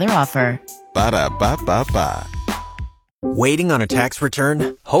with any other offer. Ba-da-ba-ba-ba. Waiting on a tax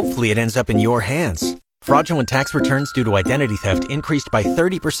return? Hopefully it ends up in your hands. Fraudulent tax returns due to identity theft increased by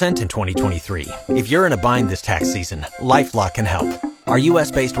 30% in 2023. If you're in a bind this tax season, LifeLock can help. Our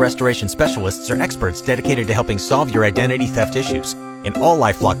U.S.-based restoration specialists are experts dedicated to helping solve your identity theft issues. And all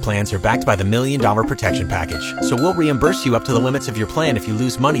LifeLock plans are backed by the $1 Million Protection Package. So we'll reimburse you up to the limits of your plan if you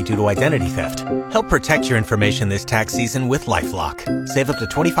lose money due to identity theft. Help protect your information this tax season with LifeLock. Save up to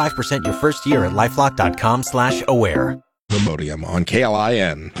 25% your first year at LifeLock.com/aware. The podium on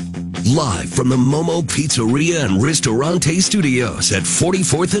KLIN. Live from the Momo Pizzeria and Ristorante Studios at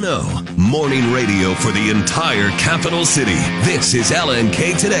 44th and O. Morning radio for the entire capital city. This is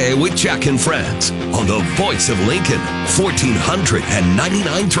LNK Today with Jack and Friends on the voice of Lincoln,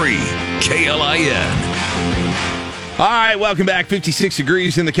 1499.3 KLIN. All right, welcome back. 56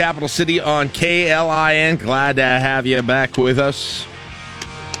 degrees in the capital city on KLIN. Glad to have you back with us.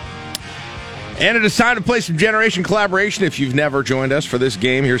 And it is time to play some Generation Collaboration. If you've never joined us for this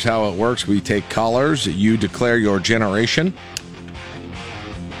game, here's how it works. We take callers. You declare your generation.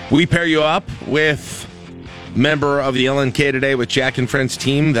 We pair you up with a member of the LNK Today with Jack and Friends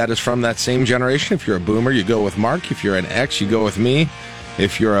team that is from that same generation. If you're a boomer, you go with Mark. If you're an X, you go with me.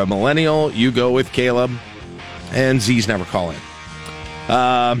 If you're a millennial, you go with Caleb. And Z's never call in.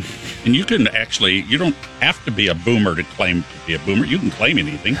 And you can actually, you don't have to be a boomer to claim to be a boomer. You can claim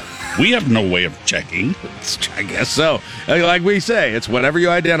anything. We have no way of checking. I guess so. Like we say, it's whatever you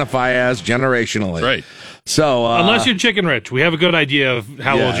identify as generationally. Right. So unless you're chicken rich, we have a good idea of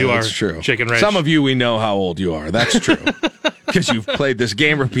how old you are. That's true. Chicken rich. Some of you, we know how old you are. That's true. Because you've played this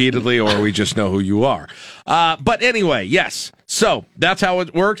game repeatedly, or we just know who you are. But anyway, yes. So that's how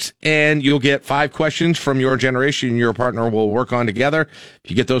it works, and you'll get 5 questions from your generation your partner will work on together.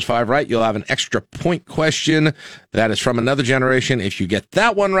 If you get those 5 right, you'll have an extra point question that is from another generation. If you get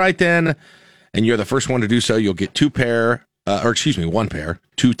that one right then, and you're the first one to do so, you'll get 2 pair one pair,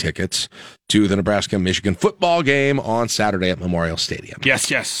 2 tickets to the Nebraska-Michigan football game on Saturday at Memorial Stadium.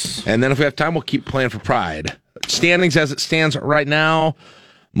 Yes. And then if we have time, we'll keep playing for pride. Standings as it stands right now,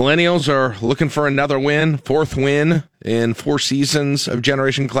 Millennials are looking for another win, 4th win in 4 seasons of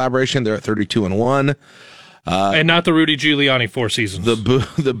Generation Collaboration. They're at 32-1. And not the Rudy Giuliani 4 seasons.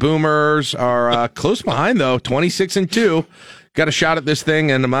 The Boomers are close behind, though, 26-2. Got a shot at this thing,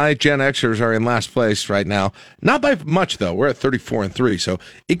 and my Gen Xers are in last place right now. Not by much, though. We're at 34-3, so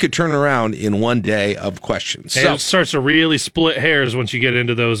it could turn around in one day of questions. And it starts to really split hairs once you get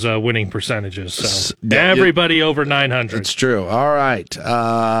into those winning percentages. So everybody over 900. It's true. All right.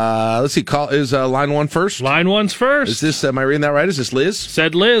 Let's see. Is line 1 first? Line 1's first. Is this? Am I reading that right? Is this Liz?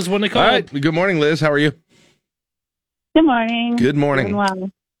 Said Liz when they called. All right. Good morning, Liz. How are you? Good morning. Good morning. Doing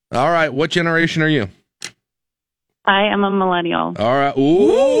well. All right. What generation are you? I am a millennial. All right.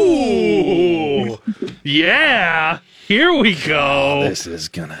 Ooh. Yeah. Here we go. Oh, this is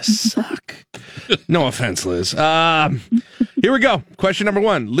going to suck. No offense, Liz. Here we go. Question number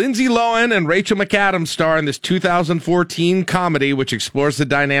 1. Lindsay Lohan and Rachel McAdams star in this 2014 comedy which explores the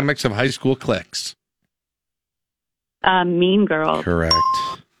dynamics of high school cliques. Mean Girls. Correct.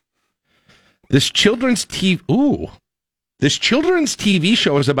 This children's TV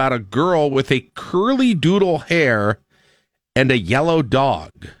show is about a girl with a curly doodle hair and a yellow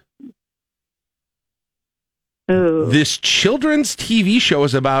dog. Ooh. This children's TV show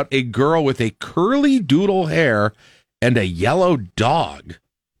is about a girl with a curly doodle hair and a yellow dog.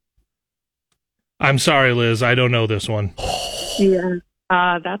 I'm sorry, Liz. I don't know this one. Yeah.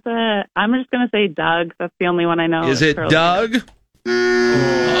 I'm just going to say Doug. That's the only one I know. Is it Doug?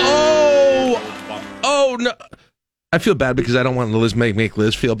 Oh, no. I feel bad because I don't want Liz make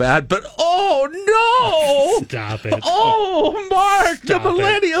Liz feel bad, but oh no! Stop it! Oh, Mark, the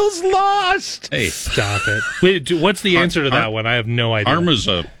millennials lost. Hey, stop it! Wait, what's the answer to that one? I have no idea.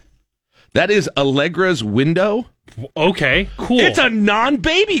 That is Allegra's window. Okay, cool. It's a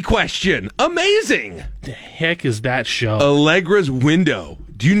non-baby question. Amazing. The heck is that show? Allegra's window.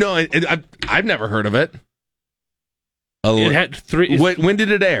 Do you know? I've never heard of it. It had 3. When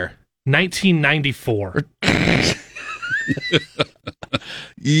did it air? 1994.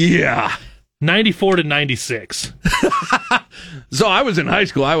 Yeah. 94 to 96. So I was in high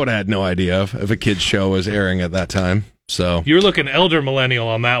school. I would have had no idea if a kid's show was airing at that time. So you're looking elder millennial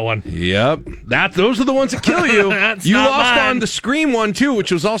on that one. Yep. Those are the ones that kill you. You lost mine. on the Scream one, too,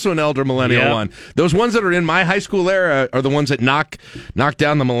 which was also an elder millennial one. Those ones that are in my high school era are the ones that knock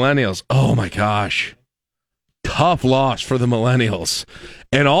down the millennials. Oh, my gosh. Tough loss for the millennials.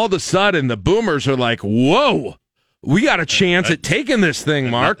 And all of a sudden, the boomers are like, whoa, we got a chance at taking this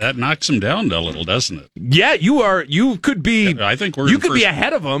thing, Mark. That knocks them down a little, doesn't it? Yeah, you could be. I think you could be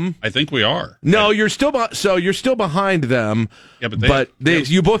ahead of them. I think we are. No, you're still behind them. Yeah, but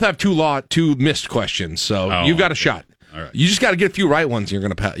you both have two missed questions, so you've got a shot. All right. You just got to get a few right ones. You're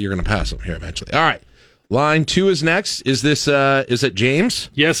gonna pass them here eventually. All right. Line 2 is next. Is this is it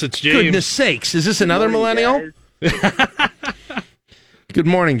James? Yes, it's James. Goodness sakes, is this another millennial? Good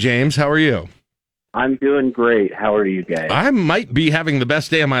morning, James. How are you? I'm doing great. How are you guys? I might be having the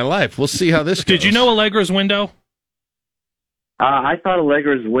best day of my life. We'll see how this goes. Did you know Allegra's window? I thought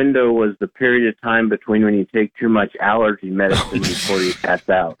Allegra's window was the period of time between when you take too much allergy medicine before you pass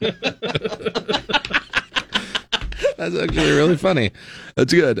out. That's actually really funny.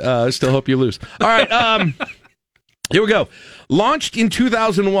 That's good. I still hope you lose. All right. Here we go. Launched in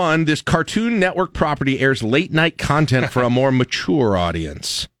 2001, this Cartoon Network property airs late-night content for a more mature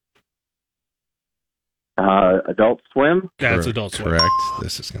audience. Adult Swim? That's Adult Swim. Correct.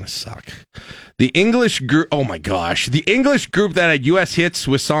 This is going to suck. The English group, oh my gosh. The English group that had U.S. hits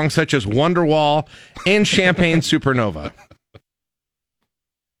with songs such as Wonderwall and Champagne Supernova.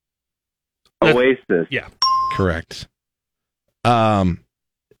 Oasis. Yeah. Correct.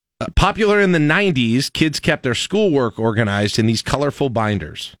 Popular in the 90s, kids kept their schoolwork organized in these colorful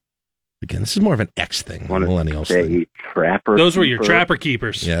binders. Again, this is more of an X thing, millennials thing. Those were your Trapper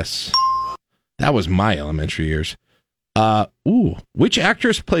Keepers. Yes. That was my elementary years. Which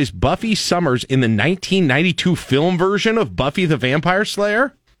actress plays Buffy Summers in the 1992 film version of Buffy the Vampire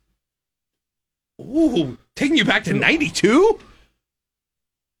Slayer? Ooh, taking you back to 92?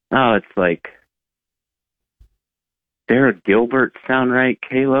 Oh, it's like... Sarah Gilbert sound right,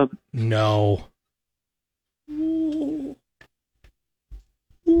 Caleb? No.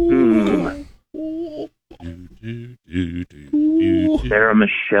 Sarah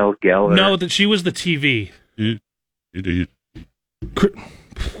Michelle Gellar. No, that she was the TV.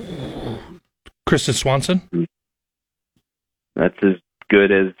 Kristen Swanson? That's as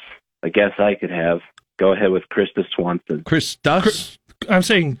good as I guess I could have. Go ahead with Krista Swanson. I'm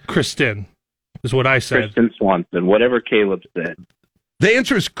saying Kristen is what I said. Kristen Swanson, whatever Caleb said. The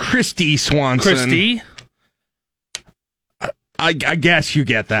answer is Christy Swanson. Christy? I guess you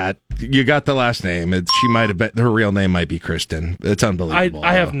get that. You got the last name. She might have been, her real name might be Kristen. It's unbelievable.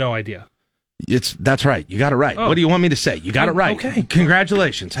 I have no idea. That's right. You got it right. Oh. What do you want me to say? You got it right. Okay.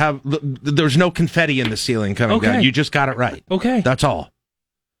 Congratulations. There's no confetti in the ceiling coming down. You just got it right. Okay. That's all.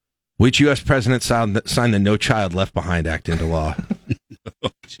 Which U.S. president signed the No Child Left Behind Act into law?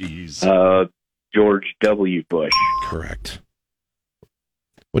 Oh, jeez. George W. Bush. Correct.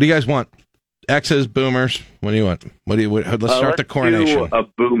 What do you guys want? X's, boomers. What do you want? Let's start the coronation. Do a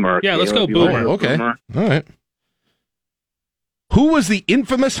boomer. Yeah, let's go boomer. Okay. Boomer? All right. Who was the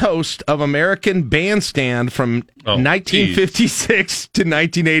infamous host of American Bandstand from 1956 to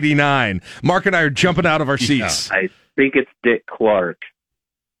 1989? Mark and I are jumping out of our seats. I think it's Dick Clark.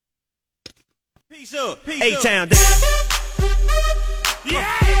 A-Town.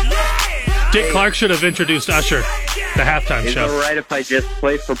 Dick Clark should have introduced Usher, the halftime Is it show. all right if I just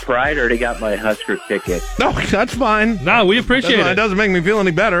play for pride, or to got my Husker ticket? No, that's fine. No, we appreciate it. It doesn't make me feel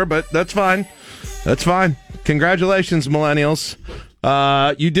any better, but that's fine. That's fine. Congratulations, millennials.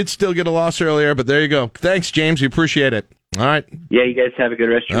 You did still get a loss earlier, but there you go. Thanks, James. We appreciate it. All right. Yeah, you guys have a good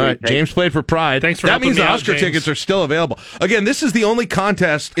rest of your All week. right. James played for Pride. Thanks for that helping means me the out, Oscar James. tickets are still available. Again, this is the only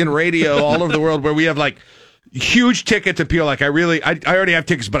contest in radio all over the world where we have like huge tickets and people are like, I already have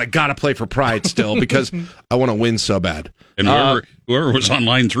tickets, but I got to play for Pride still because I want to win so bad. And whoever was on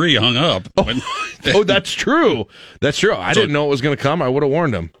line 3 hung up. Oh, that's true. That's true. I didn't know it was going to come. I would have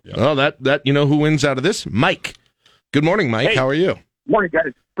warned him. Yeah. Oh, that you know who wins out of this? Mike. Good morning, Mike. Hey. How are you? Morning,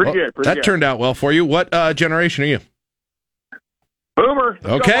 guys. Pretty good. That turned out well for you. What generation are you? Boomer.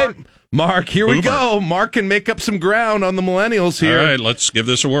 Okay. Mark, here we go. Mark can make up some ground on the millennials here. All right, let's give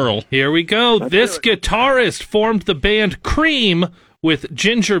this a whirl. Here we go. This guitarist formed the band Cream with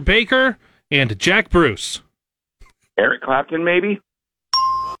Ginger Baker and Jack Bruce. Eric Clapton, maybe?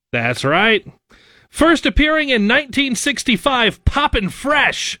 That's right. First appearing in 1965, Poppin'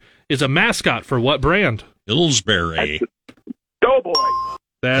 Fresh is a mascot for what brand? Pillsbury. Doughboy.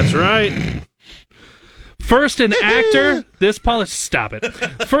 That's right. First an actor, this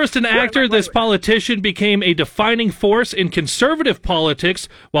politician became a defining force in conservative politics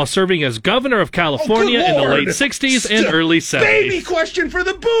while serving as governor of California in the late 60s and early 70s. Baby question for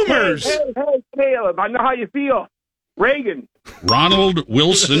the boomers. Hey, Caleb, I know how you feel. Reagan. Ronald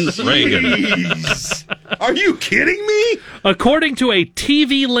Wilson Reagan. Are you kidding me? According to a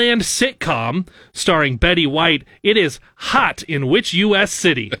TV Land sitcom starring Betty White, it is hot in which U.S.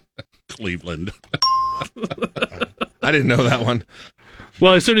 city? Cleveland. I didn't know that one.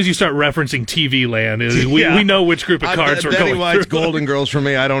 Well, as soon as you start referencing TV Land, we know which group of cards we're Betty going White's through. Golden Girls for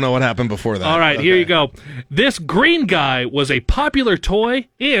me. I don't know what happened before that. All right, Here you go. This green guy was a popular toy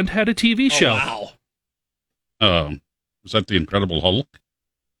and had a TV show. Wow. Was that the Incredible Hulk?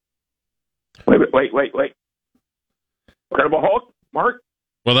 Wait. Incredible Hulk? Mark?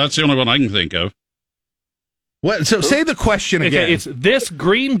 Well, that's the only one I can think of. What? So say the question again. Okay, it's this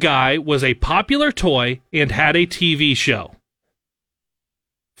green guy was a popular toy and had a TV show.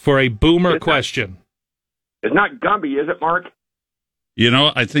 For a boomer question. It's not Gumby, is it, Mark? You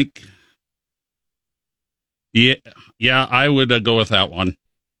know, I think... Yeah, I would go with that one.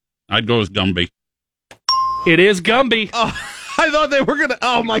 I'd go with Gumby. It is Gumby. Oh, I thought they were going to...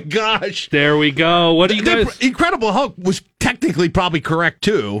 Oh, my gosh. There we go. What do you guys... Incredible Hulk was technically probably correct,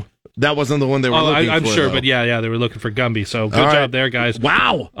 too. That wasn't the one they were looking for. I'm sure, though. But yeah, they were looking for Gumby. So good job there, guys.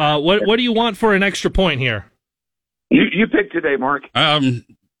 Wow. What do you want for an extra point here? You pick today, Mark.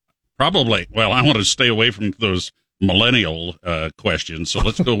 Probably. Well, I want to stay away from those millennial questions, so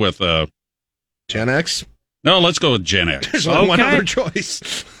let's go with... Gen X? No, let's go with Gen X. There's only one other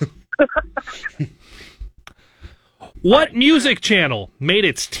choice. What music channel made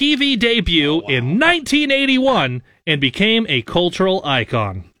its TV debut in 1981 and became a cultural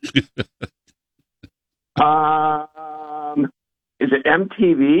icon? Is it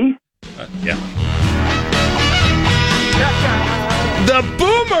MTV? Yeah. The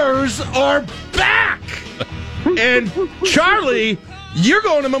boomers are back! And Charlie, you're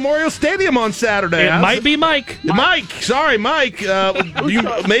going to Memorial Stadium on Saturday. It might be Mike. Mike, sorry, Mike.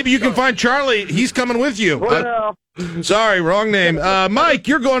 Maybe you can find Charlie. He's coming with you. Well, sorry, wrong name. Mike,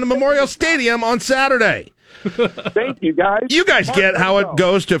 you're going to Memorial Stadium on Saturday. Thank you, guys. You guys get how it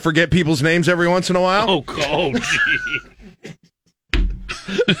goes to forget people's names every once in a while? Oh, gee.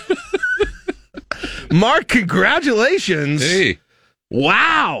 Mark, congratulations. Hey.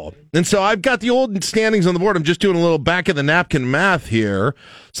 Wow. And so I've got the old standings on the board. I'm just doing a little back of the napkin math here.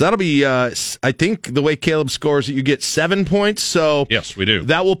 So that'll be, I think the way Caleb scores it, you get 7 points. So yes, we do.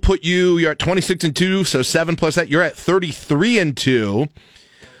 That will put you're at 26-2. So 7 plus that, you're at 33-2.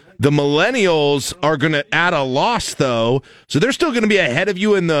 The Millennials are going to add a loss, though. So they're still going to be ahead of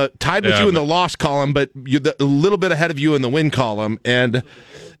you tied with you in the loss column, but you're a little bit ahead of you in the win column. And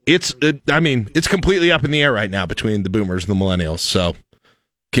it's completely up in the air right now between the Boomers and the Millennials. So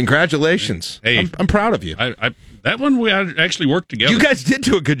congratulations. Hey, I'm proud of you. That one we actually worked together. You guys did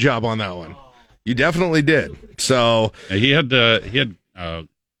do a good job on that one. You definitely did. So he had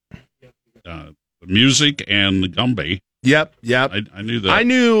music and the Gumby. Yep. I knew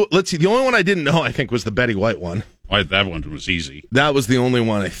that. Let's see. The only one I didn't know, I think, was the Betty White one. That one was easy. That was the only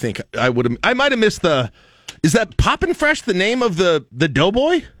one I think I would have. I might have missed is that Poppin' Fresh the name of the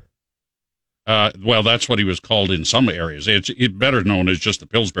Doughboy? Well, that's what he was called in some areas. It's better known as just the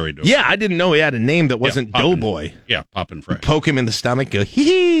Pillsbury Doughboy. Yeah, I didn't know he had a name that wasn't Doughboy. Yeah, Poppin' Fresh. Poke him in the stomach, go hee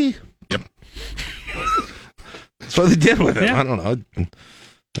hee. Yep. That's what they did with him. Yeah. I don't know.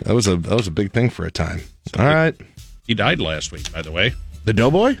 That was a big thing for a time. All right. He died last week, by the way. The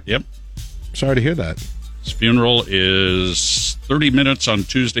Doughboy? Yep. Sorry to hear that. His funeral is 30 minutes on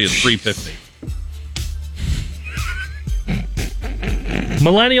Tuesday at 3:50.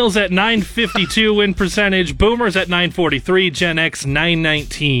 Millennials at 952 win percentage, Boomers at 943, Gen X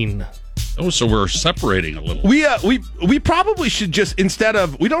 919. Oh, so we're separating a little. We probably should just, instead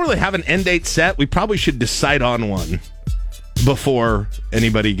of, we don't really have an end date set, we probably should decide on one before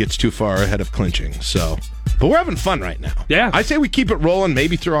anybody gets too far ahead of clinching. So, but we're having fun right now. Yeah. I say we keep it rolling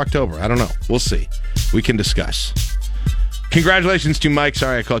maybe through October. I don't know. We'll see. We can discuss. Congratulations to Mike.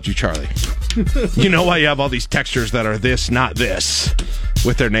 Sorry I called you Charlie. You know why you have all these textures that are this, not this,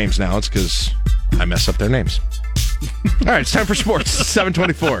 with their names now. It's because I mess up their names. All right, it's time for sports.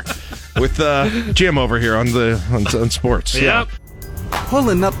 724 with Jim over here on sports. Yep.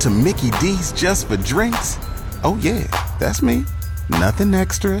 Pulling up to Mickey D's just for drinks? Oh, yeah, that's me. Nothing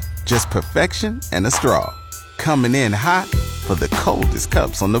extra, just perfection and a straw. Coming in hot for the coldest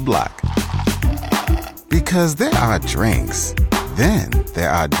cups on the block. Because there are drinks. Then there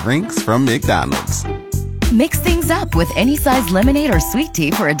are drinks from McDonald's. Mix things up with any size lemonade or sweet tea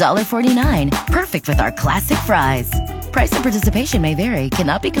for $1.49. Perfect with our classic fries. Price and participation may vary.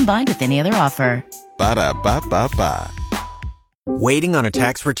 Cannot be combined with any other offer. Ba-da-ba-ba-ba. Waiting on a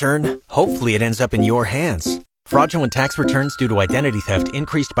tax return? Hopefully it ends up in your hands. Fraudulent tax returns due to identity theft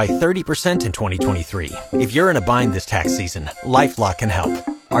increased by 30% in 2023. If you're in a bind this tax season, LifeLock can help.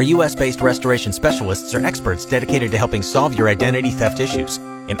 Our U.S.-based restoration specialists are experts dedicated to helping solve your identity theft issues.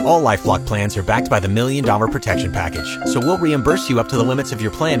 And all LifeLock plans are backed by the $1 Million Protection Package. So we'll reimburse you up to the limits of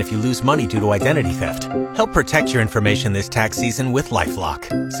your plan if you lose money due to identity theft. Help protect your information this tax season with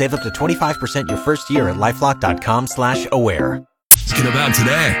LifeLock. Save up to 25% your first year at LifeLock.com/aware. Asking about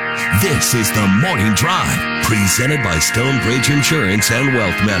today. This is the Morning Drive, presented by Stonebridge Insurance and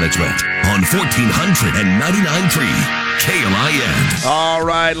Wealth Management on 1499.3 KLIN. All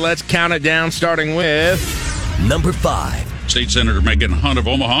right, let's count it down, starting with number 5. State Senator Megan Hunt of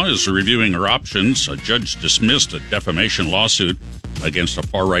Omaha is reviewing her options. A judge dismissed a defamation lawsuit against a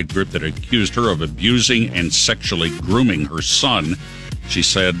far-right group that accused her of abusing and sexually grooming her son. She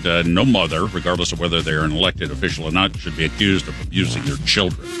said no mother, regardless of whether they're an elected official or not, should be accused of abusing their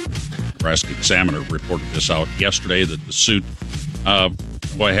children. Nebraska Examiner reported this out yesterday, that the suit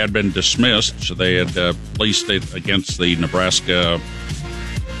had been dismissed. So they had placed it against the Nebraska,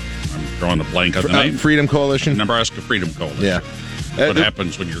 I'm drawing a blank on the name. Freedom Coalition? Nebraska Freedom Coalition. Yeah. What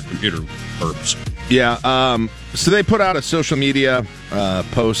happens when your computer burps. Yeah. So they put out a social media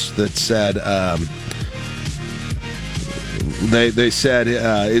post that said... They said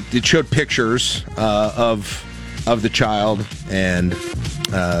it showed pictures of the child and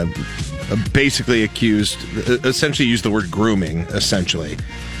basically essentially used the word grooming. Essentially,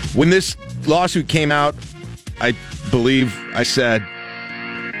 when this lawsuit came out, I believe I said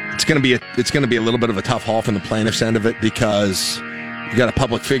it's going to be a little bit of a tough haul from the plaintiff's end of it, because you got a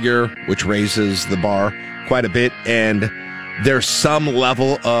public figure, which raises the bar quite a bit, and there's some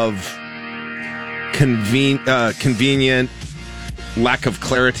level of convenient lack of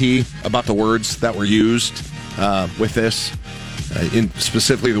clarity about the words that were used with this, in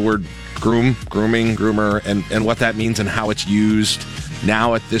specifically the word grooming, groomer, and what that means and how it's used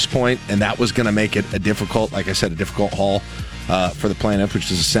now at this point. And that was going to make it a difficult haul for the plaintiff,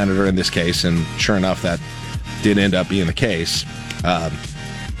 which is a senator in this case. And sure enough, that did end up being the case.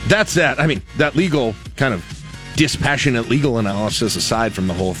 That's that. I mean, that legal kind of dispassionate legal analysis aside from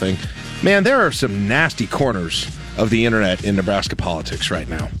the whole thing, man, there are some nasty corners of the internet in Nebraska politics right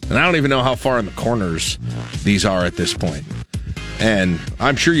now. And I don't even know how far in the corners these are at this point. And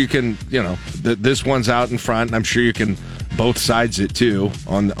I'm sure you can, this one's out in front, and I'm sure you can both sides it too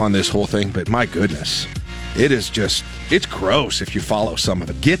on this whole thing. But my goodness, it is just, it's gross if you follow some of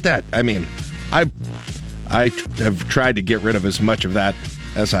it. Get that. I mean, I have tried to get rid of as much of that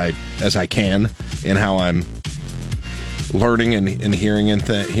as I can in how I'm learning and hearing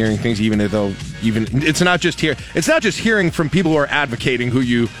hearing things, even though it's not just hearing from people who are advocating who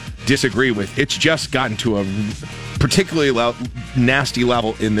you disagree with. It's just gotten to a particularly nasty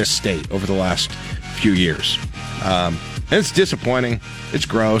level in this state over the last few years. And it's disappointing. It's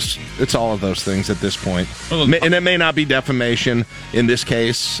gross. It's all of those things at this point. And it may not be defamation in this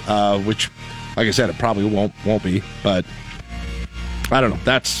case, which, like I said, it probably won't be. But I don't know.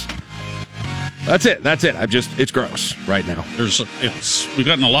 That's it. It's gross right now. We've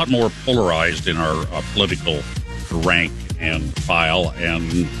gotten a lot more polarized in our political rank and file,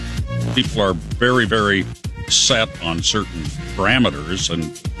 and people are very, very set on certain parameters, and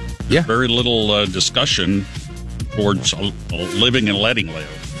very little discussion towards living and letting live,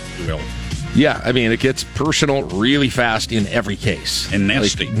 if you will. Yeah, I mean, it gets personal really fast in every case. And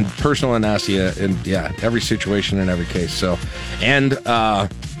nasty. Personal and nasty in, every situation in every case. So, and,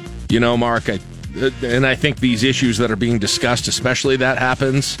 Mark, I think these issues that are being discussed, especially that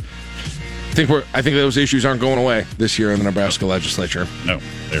happens, I think those issues aren't going away this year in the Nebraska legislature. No,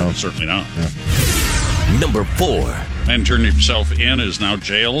 they're certainly not. Yeah. Number 4. Man turned himself in, is now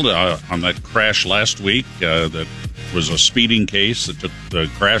jailed on that crash last week. That was a speeding case. The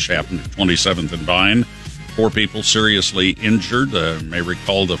crash happened at 27th and Vine. 4 people seriously injured. May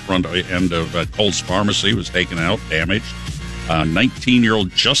recall the front end of Cole's Pharmacy was taken out, damaged.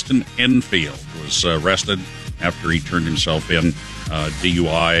 19-year-old Justin Enfield was arrested after he turned himself in,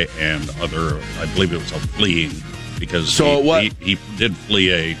 DUI and other, I believe it was a fleeing, because he did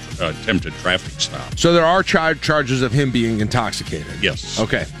flee a attempted traffic stop. So there are charges of him being intoxicated? Yes.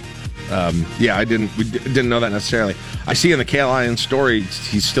 Okay. We didn't know that necessarily. I see in the KLIN story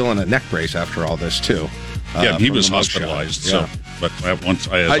he's still in a neck brace after all this too. He was hospitalized. So, but once,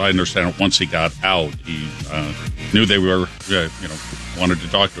 as I understand it, once he got out, he knew they were, wanted to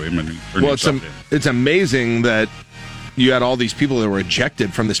talk to him, and he turned himself in. It's amazing that you had all these people that were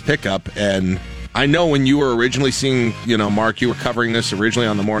ejected from this pickup, and I know when you were originally seeing, Mark, you were covering this originally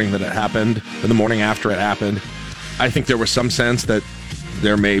on the morning that it happened, or the morning after it happened. I think there was some sense that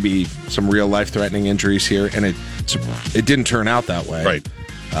there may be some real life-threatening injuries here, and it didn't turn out that way. Right.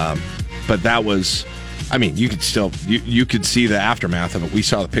 But that was, I mean, you could still, you could see the aftermath of it. We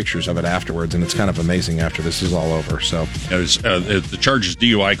saw the pictures of it afterwards, and it's kind of amazing after this is all over. So the charge is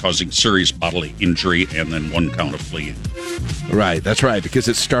DUI causing serious bodily injury, and then 1 count of fleeing. Right, that's right, because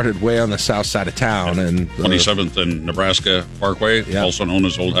it started way on the south side of town. And 27th and Nebraska Parkway, also known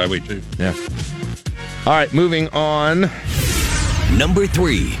as Old Highway 2. Yeah. All right, moving on. Number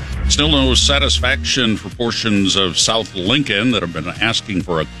 3. Still no satisfaction for portions of South Lincoln that have been asking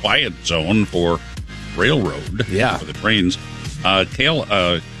for a quiet zone for railroad, for the trains.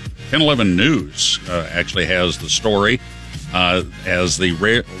 1011 News actually has the story as the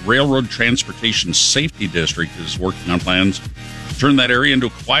Railroad Transportation Safety District is working on plans to turn that area into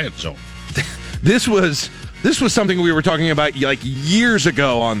a quiet zone. This was something we were talking about like years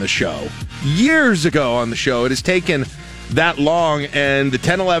ago on the show. It has taken that long, and the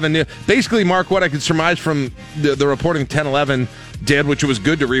 1011 basically, Mark, what I could surmise from the reporting 1011 did, which was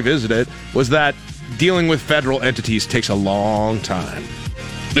good to revisit it, was that dealing with federal entities takes a long time.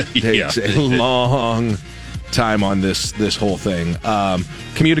 Takes a long time on this whole thing.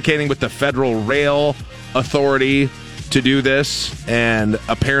 Communicating with the Federal Rail Authority to do this, and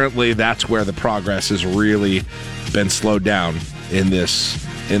apparently that's where the progress has really been slowed down in this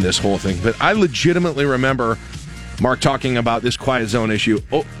whole thing. But I legitimately remember Mark talking about this quiet zone issue.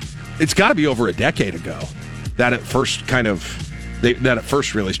 Oh, it's got to be over a decade ago that it first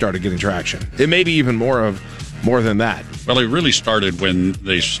really started getting traction. It may be even more than that. Well, it really started when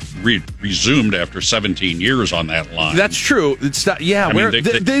they resumed after 17 years on that line. That's true. It's not,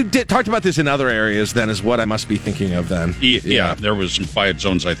 they talked about this in other areas then, is what I must be thinking of then. Yeah, there was some quiet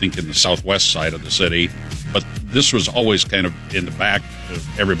zones, I think, in the southwest side of the city. But this was always kind of in the back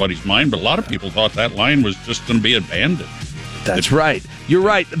of everybody's mind. But a lot of people thought that line was just going to be abandoned. That's right. You're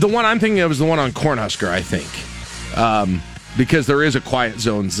right. The one I'm thinking of is the one on Cornhusker, I think. Because there is a quiet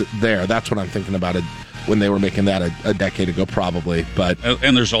zone there. That's what I'm thinking about it when they were making that a decade ago, probably. But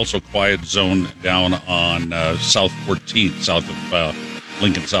and there's also a quiet zone down on South 14th, south of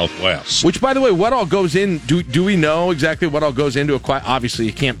Lincoln Southwest. Which, by the way, what all goes in? Do we know exactly what all goes into a quiet? Obviously,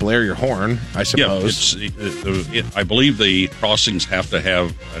 you can't blare your horn, I suppose. Yeah, I believe the crossings have to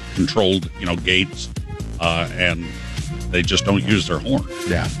have controlled, gates, and they just don't use their horn.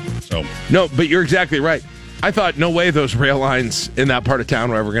 Yeah. So no, but you're exactly right. I thought, no way those rail lines in that part of town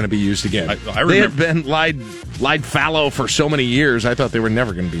were ever going to be used again. I they have been lied fallow for so many years. I thought they were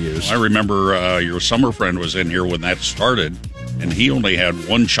never going to be used. I remember your summer friend was in here when that started, and he only had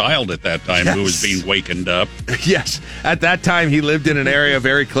one child at that time who was being wakened up. Yes. At that time, he lived in an area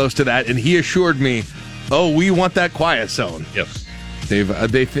very close to that, and he assured me, we want that quiet zone. Yes. I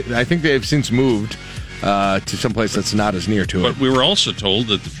think they've since moved to someplace that's not as near to it. But we were also told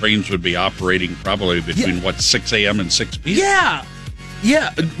that the trains would be operating probably between, 6 a.m. and 6 p.m.? Yeah.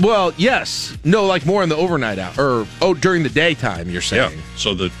 Yeah. Well, yes. No, like more in the overnight hour. During the daytime, you're saying. Yeah.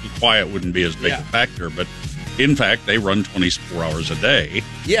 So the quiet wouldn't be as big a factor. But, in fact, they run 24 hours a day.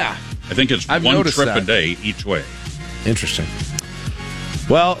 Yeah. I think it's one trip a day each way. Interesting.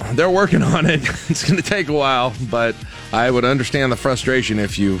 Well, they're working on it. It's going to take a while, but I would understand the frustration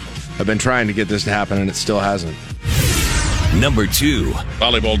if you have been trying to get this to happen and it still hasn't. Number 2.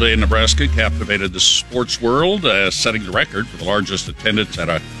 Volleyball Day in Nebraska captivated the sports world, setting the record for the largest attendance at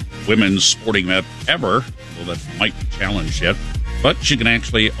a women's sporting event ever. Well, that might be challenged yet, but she can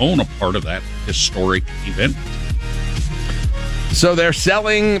actually own a part of that historic event. So they're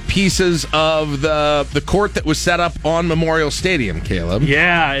selling pieces of the court that was set up on Memorial Stadium, Caleb.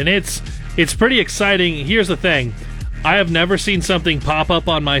 Yeah, and it's pretty exciting. Here's the thing. I have never seen something pop up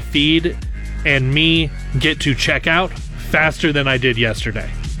on my feed and me get to checkout faster than I did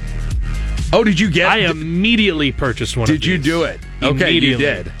yesterday. Oh, did you get I immediately purchased one of these. Did you do it? Okay, you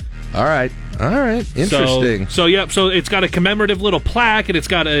did. All right. Interesting. So it's got a commemorative little plaque, and it's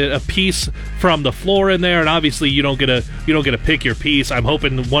got a piece from the floor in there, and obviously you don't get to pick your piece. I'm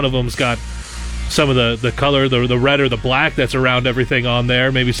hoping one of them's got some of the color, the red or the black that's around everything on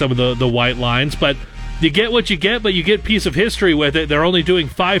there, maybe some of the white lines, but you get what you get, but you get piece of history with it. They're only doing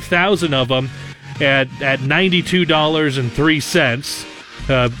 5,000 of them at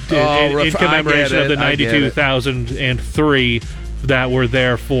 $92.03 in commemoration of the 92,003 that were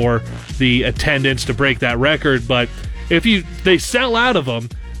there for the attendance to break that record. But if they sell out of them,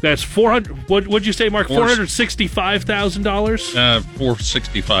 that's 400. What'd you say, Mark? $465,000.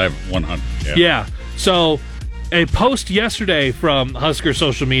 $465,100. Yeah. So a post yesterday from Husker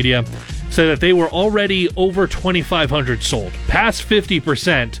social media said that they were already over 2,500 sold, past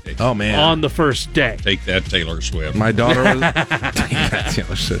 50%. Oh man! On the first day. Take that, Taylor Swift. My daughter was.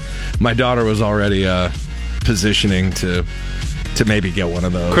 My daughter was already positioning to maybe get one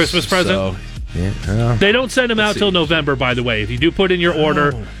of those Christmas present. So, yeah. They don't send them out till November, by the way. If you do put in your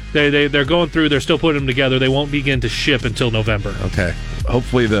order, they're going through. They're still putting them together. They won't begin to ship until November. Okay.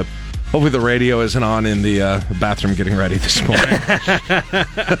 Hopefully the radio isn't on in the bathroom getting ready this morning.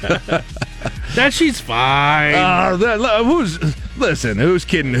 That she's fine. Who's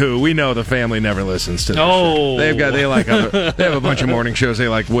kidding who? We know the family never listens to this. Oh, they have a bunch of morning shows they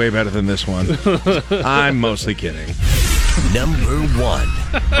like way better than this one. I'm mostly kidding. Number 1.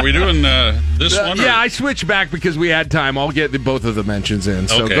 Are we doing this one? Yeah, I switched back because we had time. I'll get both of the mentions in.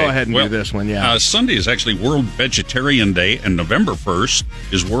 So okay. Go ahead and do this one. Yeah. Sunday is actually World Vegetarian Day, and November 1st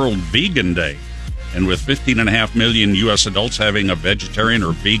is World Vegan Day. And with 15.5 million U.S. adults having a vegetarian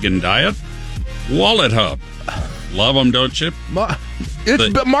or vegan diet, Wallet Hub. Love them, don't you?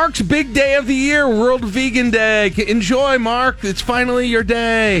 It's Mark's big day of the year, World Vegan Day. Enjoy, Mark. It's finally your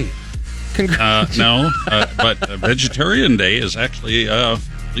day. But Vegetarian Day is actually at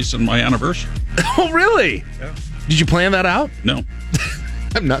least on my anniversary. Oh, really? Yeah. Did you plan that out? No.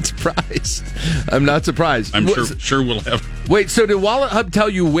 I'm not surprised. I'm sure we'll have. Wait, so did Wallet Hub tell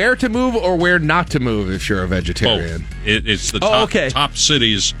you where to move or where not to move if you're a vegetarian? It's the top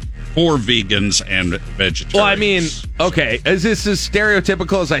cities for vegans and vegetarians. Well, I mean, okay, is this as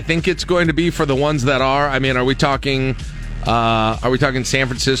stereotypical as I think it's going to be for the ones that are? I mean, are we talking San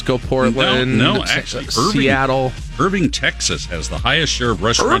Francisco, Portland? No, actually, Seattle. Irving, Texas has the highest share of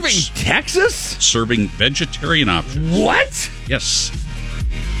restaurants. Irving, Texas? Serving vegetarian options. What? Yes.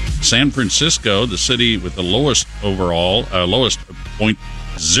 San Francisco, the city with the lowest overall,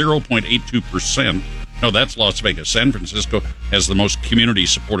 0.82%. No, that's Las Vegas. San Francisco has the most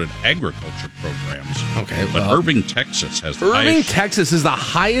community-supported agriculture programs. Okay, but Irving, Texas has the highest. Irving, Texas is the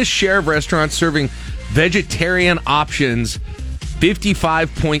highest share of restaurants serving vegetarian options,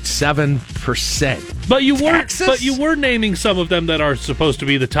 55.7%. But you were naming some of them that are supposed to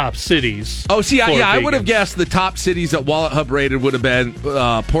be the top cities. Oh, see, I would have guessed the top cities that Wallet Hub rated would have been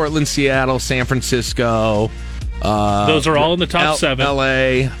Portland, Seattle, San Francisco. Those are all in the top 7.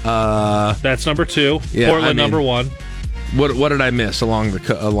 L.A. That's number 2. Yeah, Portland, number 1. What did I miss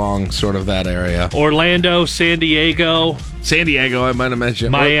along sort of that area? Orlando, San Diego. I might have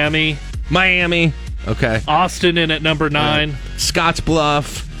mentioned. Miami. Okay. Austin in at number 9.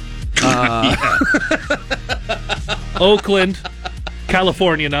 Scottsbluff. Oakland,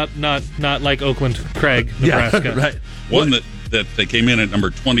 California, not like Oakland, Craig, Nebraska. Yeah, right. One that they came in at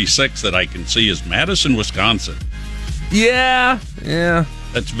number 26 that I can see is Madison, Wisconsin. Yeah.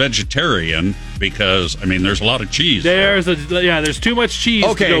 That's vegetarian because there's a lot of cheese. There's too much cheese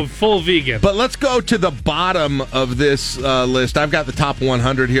to go full vegan. But let's go to the bottom of this list. I've got the top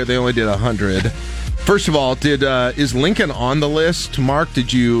 100 here. They only did 100. First of all, is Lincoln on the list? Mark,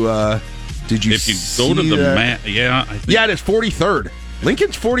 did you if you go to the map, it is 43rd.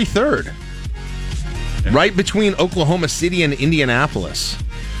 Lincoln's 43rd. Yeah. Right between Oklahoma City and Indianapolis.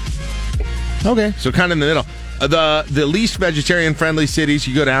 Okay, so kind of in the middle. The least vegetarian-friendly cities,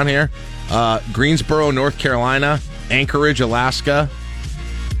 you go down here, Greensboro, North Carolina, Anchorage, Alaska,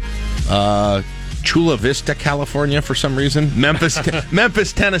 Chula Vista, California for some reason,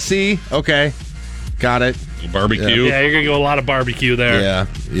 Memphis, Tennessee. Okay, got it. Barbecue. Yeah, you're going to go a lot of barbecue there.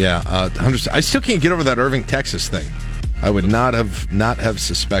 Yeah. I still can't get over that Irving, Texas thing. I would not have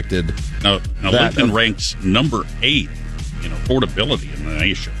suspected. Now Lincoln ranks number 8 in affordability in the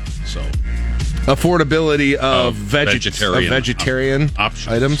nation. So affordability of vegetarian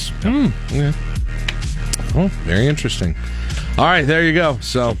items. Yeah. Oh, very interesting. All right, there you go.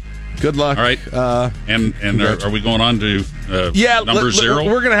 So good luck. All right. And are we going on to number 0?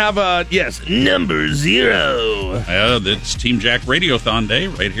 We're going to have number 0. It's Team Jack Radiothon Day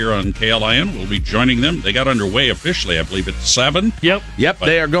right here on KLIN. We'll be joining them. They got underway officially, I believe, at 7. Yep,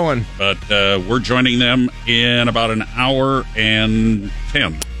 they are going. But we're joining them in about an hour and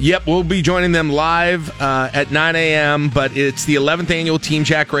 10. Yep, we'll be joining them live at 9 a.m., but it's the 11th annual Team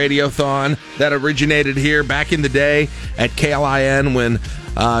Jack Radiothon that originated here back in the day at KLIN when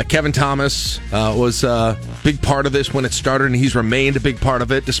Kevin Thomas was a big part of this when it started, and he's remained a big part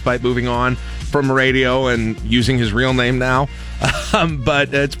of it despite moving on from radio and using his real name now.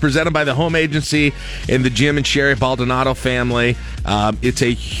 But it's presented by the Home Agency and the Jim and Sherry Baldonado family. It's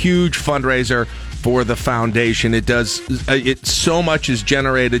a huge fundraiser for the foundation. So much is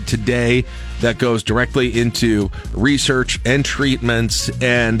generated today that goes directly into research and treatments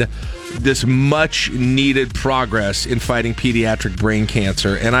and this much needed progress in fighting pediatric brain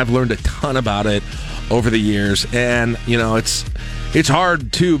cancer. And I've learned a ton about it over the years. And it's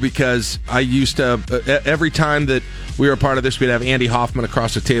hard too, because I used to every time that we were a part of this, we'd have Andy Hoffman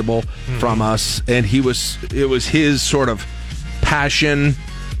across the table from us, and it was his sort of passion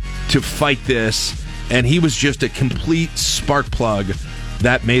to fight this, and he was just a complete spark plug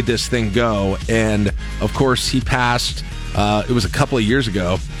that made this thing go. And of course he passed, it was a couple of years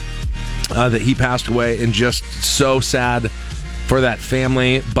ago that he passed away, and just so sad for that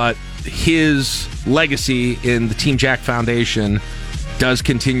family. But his legacy in the Team Jack Foundation does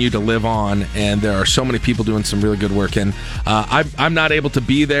continue to live on, and there are so many people doing some really good work. And I'm not able to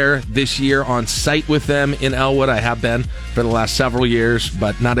be there this year on site with them in Elwood. I have been for the last several years,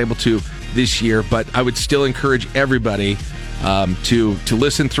 but not able to this year. But I would still encourage everybody to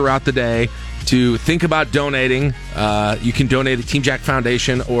listen throughout the day, to think about donating. You can donate at Team Jack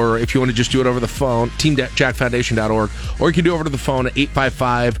Foundation, or if you want to just do it over the phone, teamjackfoundation.org, or you can do it over the phone at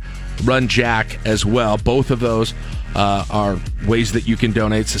 855-RUN-JACK as well. Both of those are ways that you can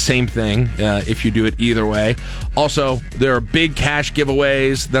donate. It's the same thing if you do it either way. Also, there are big cash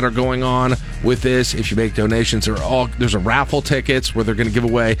giveaways that are going on with this. If you make donations, there's a raffle tickets where they're going to give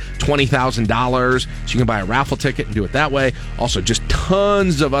away $20,000, so you can buy a raffle ticket and do it that way. Also, just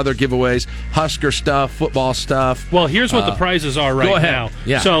tons of other giveaways, Husker stuff, football stuff. Well, here's what the prizes are right now.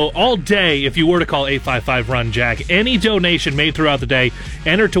 Yeah. So all day, if you were to call 855-RUN-JACK, any donation made throughout the day,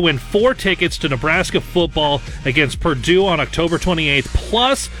 enter to win 4 tickets to Nebraska football against Purdue on October 28th,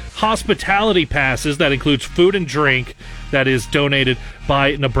 plus hospitality passes that includes food and drink that is donated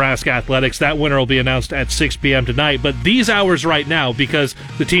by Nebraska Athletics. That winner will be announced at 6 p.m. tonight. But these hours right now, because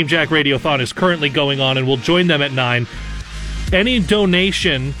the Team Jack Radiothon is currently going on, and we'll join them at 9, any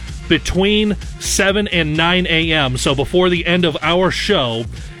donation between 7 and 9 a.m., so before the end of our show,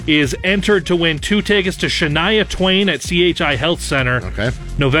 is entered to win 2 tickets to Shania Twain at CHI Health Center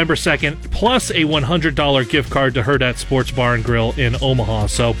November 2nd, plus a $100 gift card to Hurrdat Sports Bar and Grill in Omaha.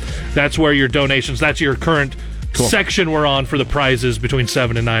 So that's where your donations, that's your current section we're on for the prizes between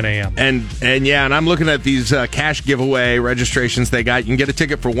 7 and 9 a.m. And I'm looking at these cash giveaway registrations they got. You can get a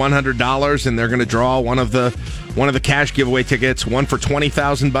ticket for $100, and they're going to draw one of the cash giveaway tickets, one for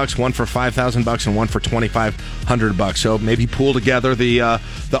 $20,000, one for $5,000, and one for $2,500. So maybe pool together the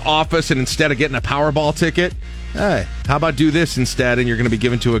office, and instead of getting a Powerball ticket, hey, how about do this instead, and you're going to be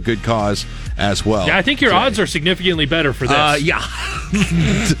given to a good cause as well. Yeah, I think your odds are significantly better for this. Yeah.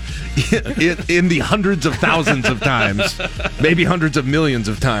 in the hundreds of thousands of times, maybe hundreds of millions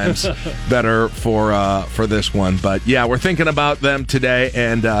of times better for this one. But yeah, we're thinking about them today.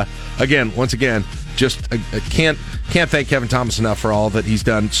 And once again, just can't thank Kevin Thomas enough for all that he's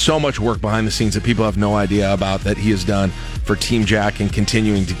done. So much work behind the scenes that people have no idea about that he has done for Team Jack and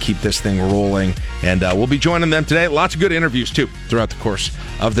continuing to keep this thing rolling. And we'll be joining them today. Lots of good interviews, too, throughout the course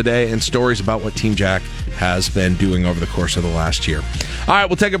of the day, and stories about what Team Jack has been doing over the course of the last year. All right,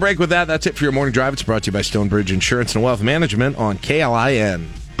 we'll take a break with that. That's it for your morning drive. It's brought to you by Stonebridge Insurance and Wealth Management on KLIN.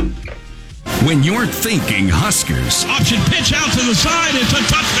 When you're thinking Huskers, option pitch out to the side. It's a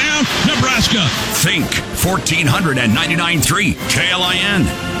touchdown, Nebraska. Think 1499.3 KLIN.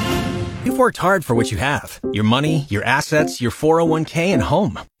 You've worked hard for what you have. Your money, your assets, your 401k, and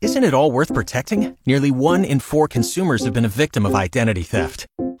home. Isn't it all worth protecting? Nearly 1 in 4 consumers have been a victim of identity theft.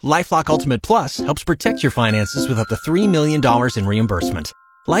 LifeLock Ultimate Plus helps protect your finances with up to $3 million in reimbursement.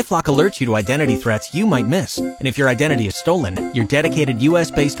 LifeLock alerts you to identity threats you might miss. And if your identity is stolen, your dedicated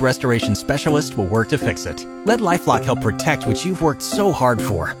U.S.-based restoration specialist will work to fix it. Let LifeLock help protect what you've worked so hard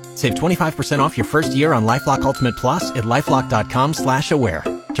for. Save 25% off your first year on LifeLock Ultimate Plus at LifeLock.com/aware.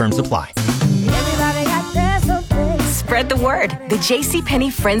 Terms apply. Spread the word. The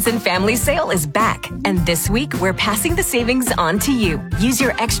JCPenney Friends and Family Sale is back. And this week, we're passing the savings on to you. Use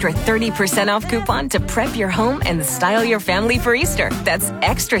your extra 30% off coupon to prep your home and style your family for Easter. That's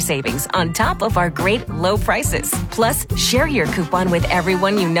extra savings on top of our great low prices. Plus, share your coupon with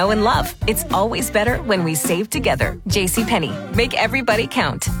everyone you know and love. It's always better when we save together. JCPenney. Make everybody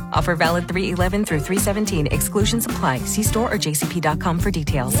count. Offer valid 3/11 through 3/17. Exclusions apply. See store or jcp.com for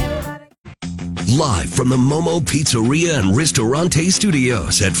details. Live from the Momo Pizzeria and Ristorante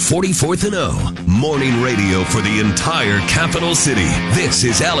Studios at 44th and O. Morning radio for the entire capital city. This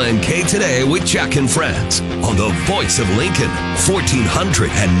is LNK Today with Jack and Friends on the voice of Lincoln,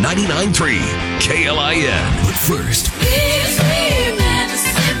 1499.3 KLIN. But first,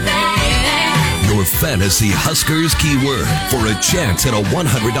 your Fantasy Huskers keyword for a chance at a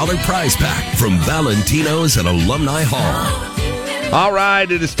 $100 prize pack from Valentino's at Alumni Hall. All right,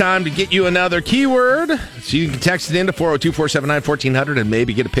 it is time to get you another keyword. So you can text it into 402-479-1400 and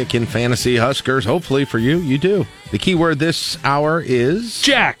maybe get a pick in Fantasy Huskers. Hopefully for you, you do. The keyword this hour is...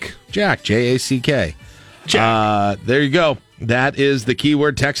 Jack. Jack, J-A-C-K. Jack. There you go. That is the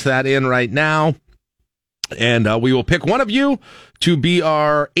keyword. Text that in right now. And we will pick one of you to be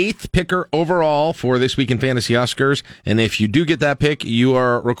our 8th picker overall for This Week in Fantasy Huskers. And if you do get that pick, you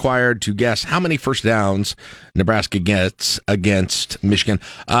are required to guess how many first downs Nebraska gets against Michigan.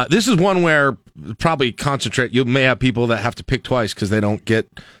 This is one where probably concentrate. You may have people that have to pick twice because they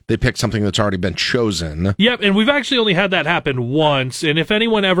pick something that's already been chosen. Yep, and we've actually only had that happen once. And if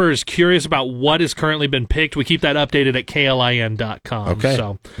anyone ever is curious about what has currently been picked, we keep that updated at KLIN.com. Okay.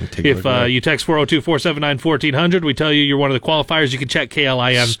 So if you text 402-479-1400, we tell you you're one of the qualifiers. You can check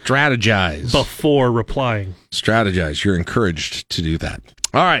KLIN. Strategize. Before replying. Strategize. You're encouraged to do that.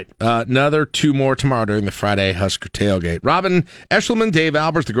 All right, another 2 more tomorrow during the Friday Husker Tailgate. Robin Eshelman, Dave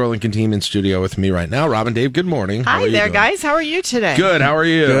Albers, the Girl Lincoln team in studio with me right now. Robin, Dave, good morning. Hi there, guys. How are you today? Good. How are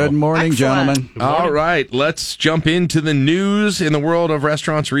you? Good morning, Excellent. gentlemen. Good morning. All right, let's jump into the news in the world of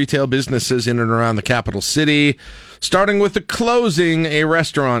restaurants, retail businesses in and around the capital city. Starting with the closing, a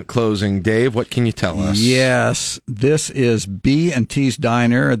restaurant closing. Dave, what can you tell us? Yes, this is B&T's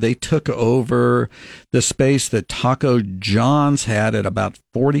Diner. They took over the space that Taco John's had at about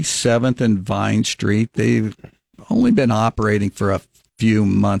 47th and Vine Street. They've only been operating for a few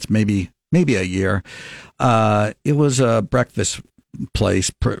months, maybe a year. It was a breakfast place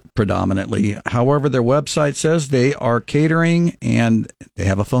predominantly. However, their website says they are catering and they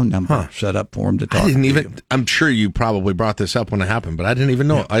have a phone number set up for them to talk to you. I'm sure you probably brought this up when it happened, but I didn't even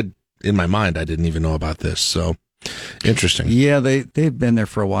know. In my mind, I didn't even know about this. So interesting. Yeah, they've been there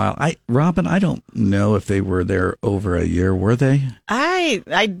for a while. Robin, I don't know if they were there over a year. Were they?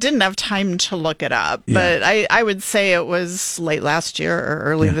 I didn't have time to look it up, but I would say it was late last year or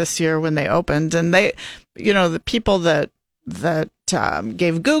early this year when they opened. And they, the people that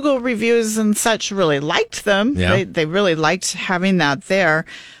gave Google reviews and such really liked them. Yeah. They really liked having that there.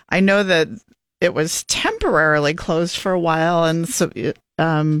 I know that it was temporarily closed for a while, and so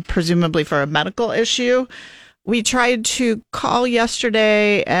presumably for a medical issue. We tried to call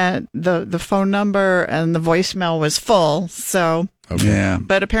yesterday, and the phone number and the voicemail was full. So, yeah.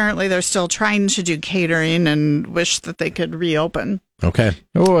 But apparently they're still trying to do catering and wish that they could reopen. Okay.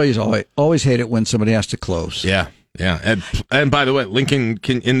 Always hate it when somebody has to close. Yeah. Yeah, and by the way, Lincoln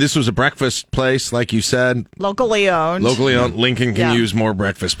and this was a breakfast place, like you said. Locally owned. Lincoln can use more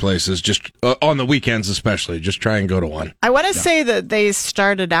breakfast places, just on the weekends especially. Just try and go to one. I want to say that they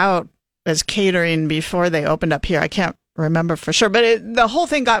started out as catering before they opened up here. I can't remember for sure, but the whole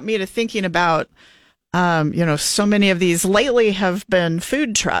thing got me to thinking about, so many of these lately have been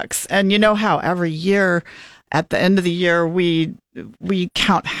food trucks, and you know how every year at the end of the year we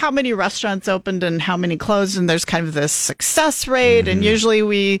count how many restaurants opened and how many closed, and there's kind of this success rate, and usually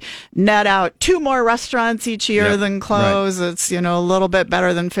we net out 2 more restaurants each year than close. Right. It's a little bit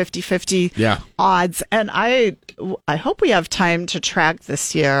better than 50-50 odds, and I hope we have time to track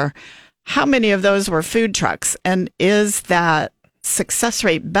this year how many of those were food trucks, and is that success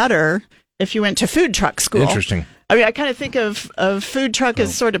rate better if you went to food truck school? Interesting. I mean, I kind of think of food truck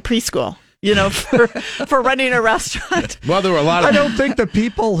as sort of preschool. For running a restaurant. Well, there were a lot of. I don't think the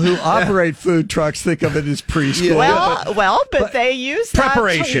people who operate food trucks think of it as preschool. But they use that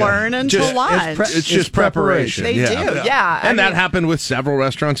to learn and to launch. It's just preparation. They do, yeah. And that happened with several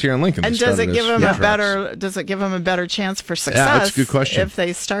restaurants here in Lincoln. And does it give them a better chance for success? Yeah, that's a good question. If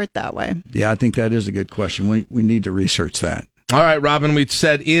they start that way. Yeah, I think that is a good question. We need to research that. All right, Robin, we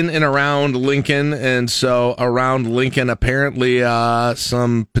said in and around Lincoln, and so around Lincoln, apparently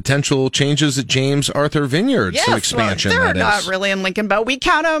some potential changes at James Arthur Vineyard, some expansion. Well, they're not really in Lincoln, but we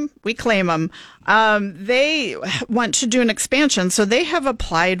count them, we claim them. They want to do an expansion, so they have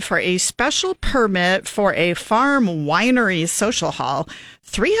applied for a special permit for a farm winery social hall.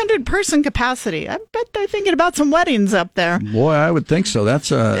 300-person capacity. I bet they're thinking about some weddings up there. Boy, I would think so. That's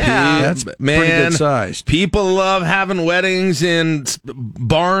pretty good size. People love having weddings in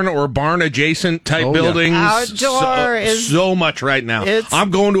barn or barn-adjacent type buildings. Outdoor is so much right now.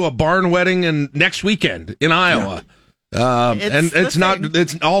 I'm going to a barn wedding next weekend in Iowa.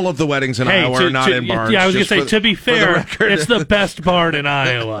 It's all of the weddings in Iowa are not in barns. Yeah, I was going to say, to be fair, it's the best barn in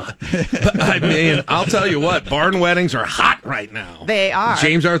Iowa. I mean, I'll tell you what, barn weddings are hot right now. They are.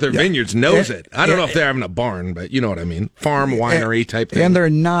 James Arthur Vineyards knows it. I don't know if they're having a barn, but you know what I mean. Farm, winery type thing. And they're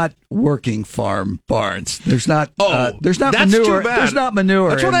not working farm barns. There's not manure. That's too bad. There's not manure.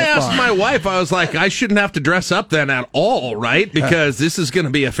 That's what I asked farm. my wife. I was like, I shouldn't have to dress up then at all, right? Because this is going to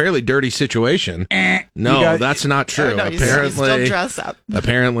be a fairly dirty situation. No, that's not true. No, apparently, you still dress up.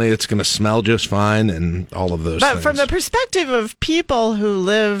 Apparently, it's going to smell just fine and all of those things. But from the perspective of people who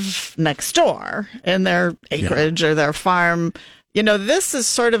live next door in their acreage or their farm, this is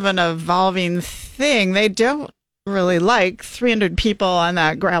sort of an evolving thing. They don't really like 300 people on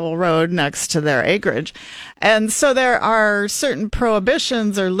that gravel road next to their acreage. And so there are certain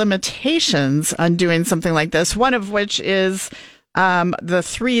prohibitions or limitations on doing something like this, one of which is the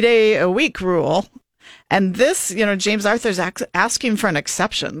 3-day-a-week rule. And this, James Arthur's asking for an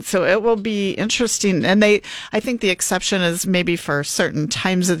exception. So it will be interesting. And I think the exception is maybe for certain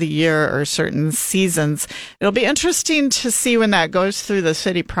times of the year or certain seasons. It'll be interesting to see when that goes through the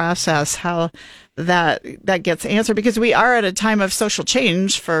city process, how that gets answered, because we are at a time of social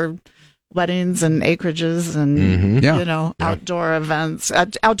change for weddings and acreages and, outdoor events.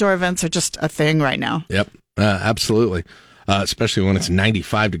 Outdoor events are just a thing right now. Yep, absolutely. Especially when it's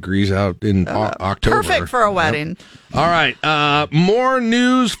 95 degrees out in October. Perfect for a wedding. Yep. All right. More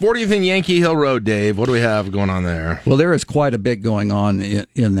news. 40th and Yankee Hill Road, Dave. What do we have going on there? Well, there is quite a bit going on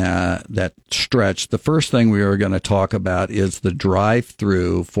in that stretch. The first thing we are going to talk about is the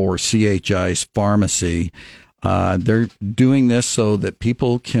drive-through for CHI's pharmacy. They're doing this so that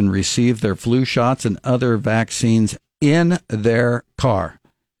people can receive their flu shots and other vaccines in their car.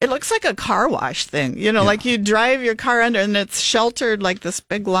 It looks like a car wash thing, like you drive your car under and it's sheltered like this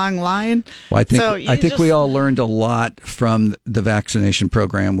big long line. Well, I think we all learned a lot from the vaccination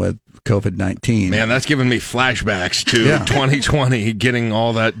program with COVID-19. Man, that's giving me flashbacks to 2020, doing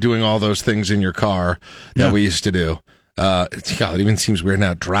all those things in your car that we used to do. It even seems weird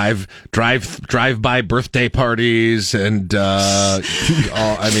now. Drive by birthday parties and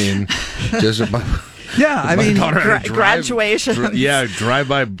graduation. Drive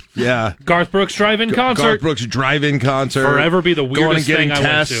by. Yeah, Garth Brooks drive-in concert. Garth Brooks drive-in concert. Forever be the weirdest thing I went to. Going and getting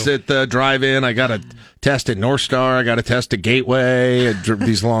tests at the drive-in. I got a test at North Star. I got a test at Gateway.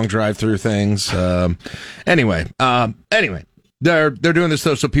 These long drive-through things. Anyway, they're doing this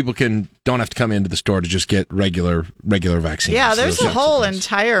so people don't have to come into the store to just get regular vaccines. Yeah, there's a whole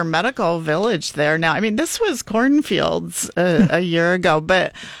entire medical village there now. I mean, this was cornfields a year ago,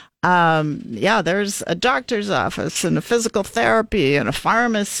 but there's a doctor's office and a physical therapy and a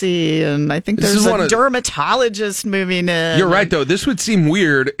pharmacy, and I think there's a dermatologist moving in. You're right, though. This would seem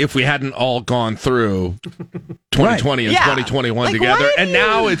weird if we hadn't all gone through 2020 and 2021 together. And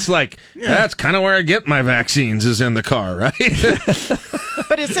now it's like, that's kind of where I get my vaccines, is in the car, right?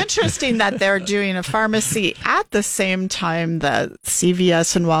 But it's interesting that they're doing a pharmacy at the same time that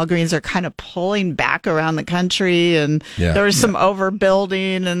CVS and Walgreens are kind of pulling back around the country, and there's some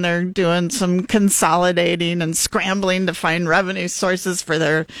overbuilding, and they're doing some consolidating and scrambling to find revenue sources for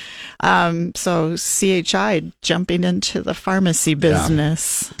their so CHI jumping into the pharmacy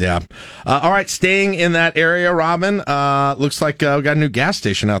business. All right, staying in that area, Robin, looks like we got a new gas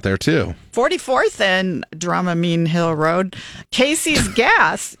station out there too. 44th and Dramamine Hill Road. Casey's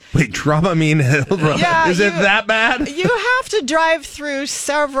Gas. Wait, Dramamine Hill Road? Yeah, Is it that bad? You have to drive through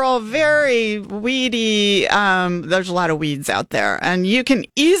several very weedy, there's a lot of weeds out there, and you can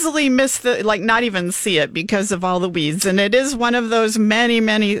easily miss not even see it because of all the weeds. And it is one of those many,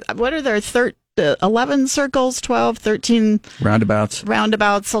 what are there, 11 circles, 12, 13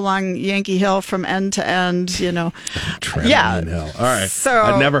 roundabouts along Yankee Hill from end to end, Dramamine Hill. All right. So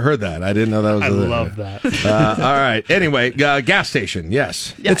I'd never heard that. I didn't know that was I love that. All right. Anyway, gas station.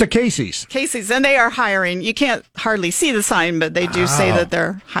 Yes. Yeah. It's a Casey's. And they are hiring. You can't hardly see the sign, but they do say that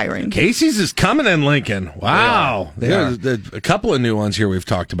they're hiring. Casey's is coming in Lincoln. Wow. There's a couple of new ones here we've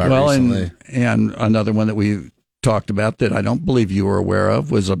talked about recently. And another one that we talked about that I don't believe you were aware of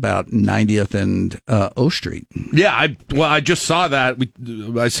was about 90th and O Street. Yeah, I just saw that.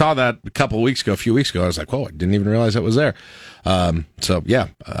 I saw that a few weeks ago. I was like, whoa, I didn't even realize that was there. All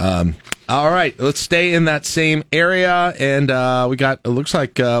right, let's stay in that same area. And we got, it looks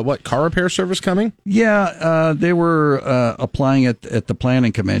like, car repair service coming? Yeah, they were applying at the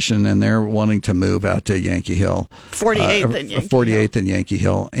Planning Commission, and they're wanting to move out to Yankee Hill. 48th and Yankee 48th and Yankee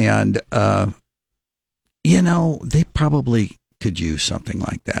Hill. And, they probably could use something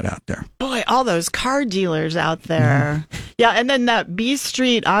like that out there. Boy, all those car dealers out there. Mm-hmm. Yeah, and then that B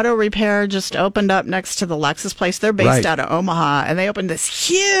Street Auto Repair just opened up next to the Lexus place. They're based out of Omaha, and they opened this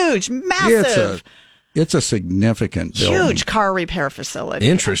huge, massive... It's a significant building. Huge car repair facility.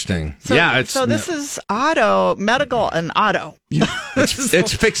 Interesting. So this is medical and auto. Yeah.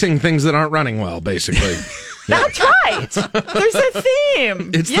 It's fixing things that aren't running well, basically. That's right. There's a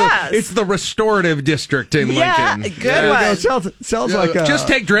theme. It's the restorative district in Lincoln. Good one. Sounds like just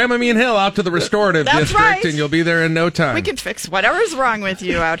take Dramamine Hill out to the restorative district, and you'll be there in no time. We can fix whatever's wrong with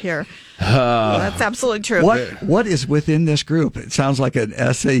you out here. That's absolutely true. What is within this group? It sounds like an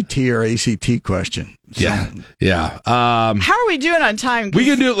SAT or ACT question. Yeah. How are we doing on time? We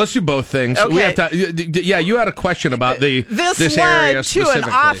can do. Let's do both things. Okay. We have to. Yeah, you had a question about this area led to an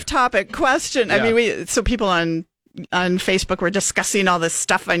off-topic question. Yeah. I mean, so people on Facebook were discussing all this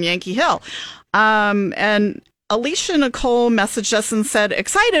stuff on Yankee Hill, and Alicia Nicole messaged us and said,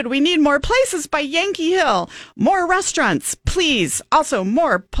 excited, we need more places by Yankee Hill. More restaurants, please. Also,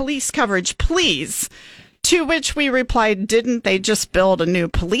 more police coverage, please. To which we replied, didn't they just build a new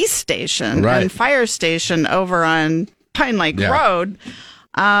police station and fire station over on Pine Lake Road?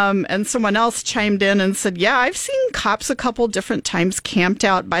 And someone else chimed in and said, yeah, I've seen cops a couple different times camped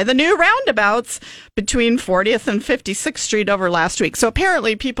out by the new roundabouts between 40th and 56th Street over last week. So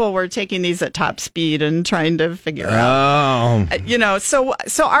apparently people were taking these at top speed and trying to figure out, so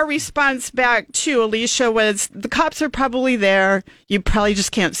our response back to Alicia was, the cops are probably there. You probably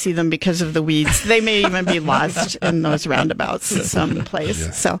just can't see them because of the weeds. They may even be lost in those roundabouts someplace.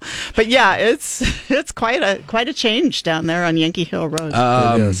 Yeah. So, but yeah, it's quite a change down there on Yankee Hill Road.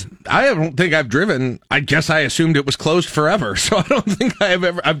 I don't think I've driven. I guess I assumed it was closed forever, so I don't think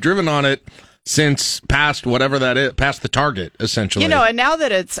I've driven on it since past whatever that is, past the Target, essentially. And now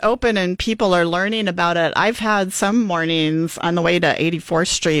that it's open and people are learning about it, I've had some mornings on the way to 84th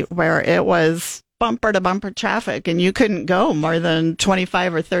Street where it was bumper to bumper traffic, and you couldn't go more than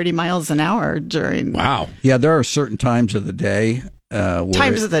 25 or 30 miles an hour during. Wow. Yeah, there are certain times of the day. That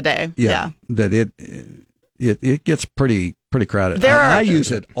it gets pretty crowded. I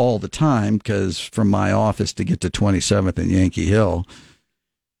use it all the time because from my office to get to 27th and Yankee Hill.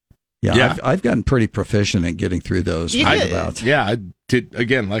 Yeah. I've gotten pretty proficient at getting through those roundabouts. I did.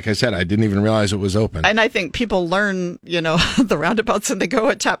 Again, like I said, I didn't even realize it was open. And I think people learn, the roundabouts and they go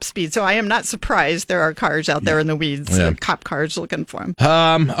at top speed. So I am not surprised there are cars out there in the weeds, cop cars looking for them.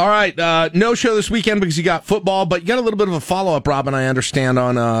 All right. No show this weekend because you got football, but you got a little bit of a follow-up, Robin, I understand,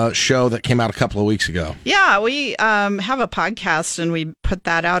 on a show that came out a couple of weeks ago. Yeah, we have a podcast and we put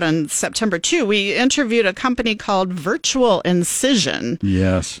that out on September 2. We interviewed a company called Virtual Incision.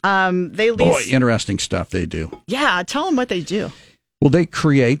 Yes. They lease... Boy, interesting stuff they do. Yeah, tell them what they do. Well, they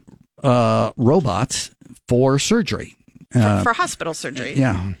create robots for surgery. For hospital surgery.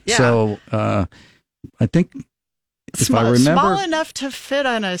 Yeah. So I think if I remember, small enough to fit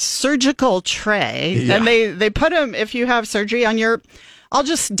on a surgical tray, and they put them, if you have surgery on your, I'll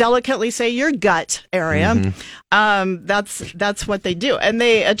just delicately say your gut area. That's what they do, and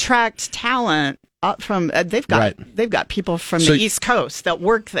they attract talent up from. They've got people from the East Coast that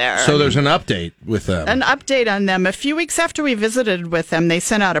work there. So there's an update with them. An update on them. A few weeks after we visited with them, they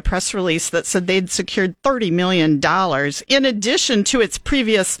sent out a press release that said they'd secured $30 million in addition to its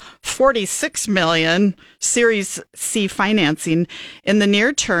previous $46 million Series C financing. In the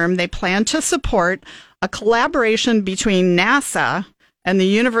near term, they plan to support a collaboration between NASA and the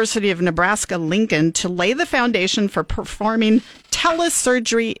University of Nebraska-Lincoln to lay the foundation for performing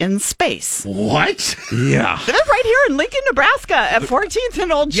telesurgery in space. What? Yeah. They're right here in Lincoln, Nebraska at 14th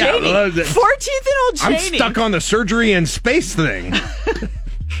and Old Cheney. 14th and Old Cheney. I'm stuck on the surgery in space thing.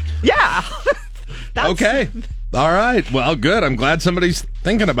 Yeah. Okay. All right. Well, good. I'm glad somebody's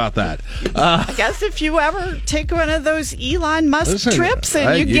thinking about that. I guess if you ever take one of those Elon Musk trips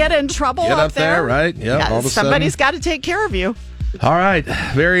and you get in trouble up there, right? Yeah, somebody's got to take care of you. All right.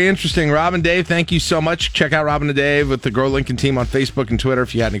 Very interesting. Rob and Dave, thank you so much. Check out Rob and Dave with the Grow Lincoln team on Facebook and Twitter.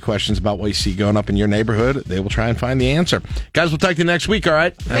 If you had any questions about what you see going up in your neighborhood, they will try and find the answer. Guys, we'll talk to you next week, all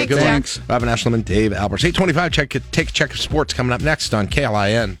right? Have a good one. Robin Ashelman, Dave Alberts. 8:25, take a check of sports coming up next on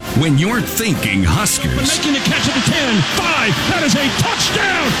KLIN. When you're thinking Huskers. Making the catch at the 10, 5, that is a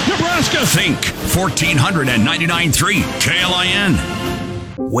touchdown, Nebraska. Think 1499.3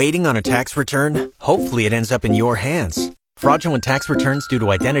 KLIN. Waiting on a tax return? Hopefully it ends up in your hands. Fraudulent tax returns due to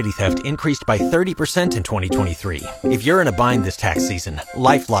identity theft increased by 30% in 2023. If you're in a bind this tax season,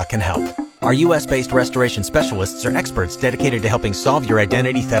 LifeLock can help. Our U.S.-based restoration specialists are experts dedicated to helping solve your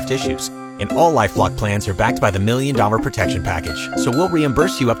identity theft issues. And all LifeLock plans are backed by the $1 Million Protection Package. So we'll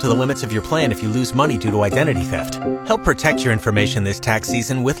reimburse you up to the limits of your plan if you lose money due to identity theft. Help protect your information this tax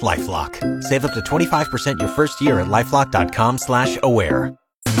season with LifeLock. Save up to 25% your first year at LifeLock.com/aware.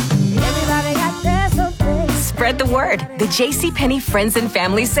 Spread the word. The JCPenney Friends and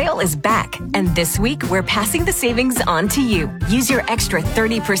Family Sale is back. And this week, we're passing the savings on to you. Use your extra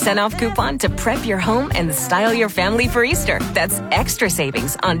 30% off coupon to prep your home and style your family for Easter. That's extra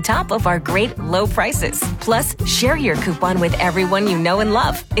savings on top of our great low prices. Plus, share your coupon with everyone you know and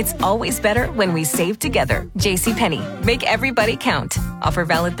love. It's always better when we save together. JCPenney. Make everybody count. Offer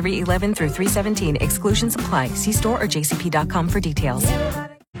valid 3/11 through 3/17. Exclusions apply. See store or jcp.com for details.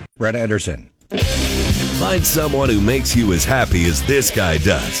 Brett Anderson. Find someone who makes you as happy as this guy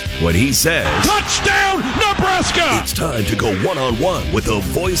does when he says, "Touchdown, Nebraska!" It's time to go one-on-one with the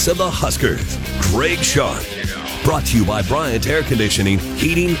voice of the Huskers, Greg Sharpe. Brought to you by Bryant Air Conditioning,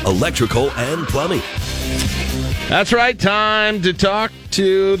 Heating, Electrical, and Plumbing. That's right. Time to talk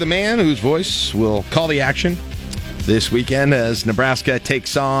to the man whose voice will call the action this weekend as Nebraska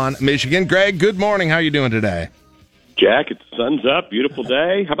takes on Michigan. Greg, good morning. How are you doing today? Jack, it's sun's up, beautiful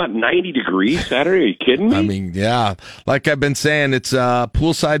day. How about 90 degrees Saturday? Are you kidding me? I mean, yeah. Like I've been saying, it's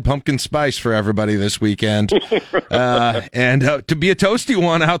poolside pumpkin spice for everybody this weekend. And to be a toasty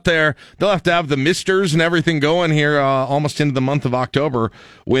one out there, they'll have to have the misters and everything going here almost into the month of October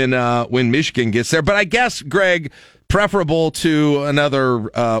when Michigan gets there. But I guess, Greg, preferable to another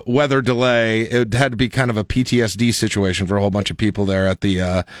weather delay, it had to be kind of a PTSD situation for a whole bunch of people there at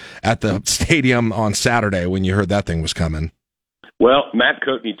the stadium on Saturday when you heard that thing was coming. Well, Matt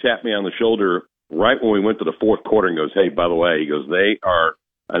Coatney tapped me on the shoulder right when we went to the fourth quarter and goes, "Hey, by the way," he goes, "they are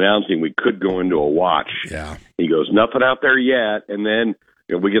announcing we could go into a watch." Yeah. He goes, "Nothing out there yet." And then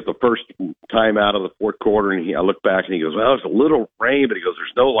we get the first time out of the fourth quarter, and I look back and he goes, "Well, it's a little rain," but he goes,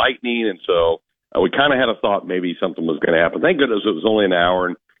 "There's no lightning," and so. We kind of had a thought maybe something was going to happen. Thank goodness it was only an hour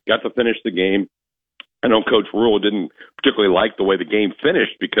and got to finish the game. I know Coach Rule didn't particularly like the way the game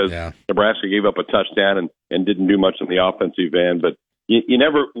finished because Nebraska gave up a touchdown and didn't do much on the offensive end. But you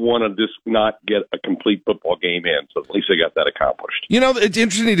never want to just not get a complete football game in. So at least they got that accomplished. You know, it's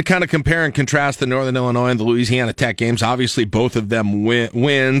interesting to kind of compare and contrast the Northern Illinois and the Louisiana Tech games. Obviously, both of them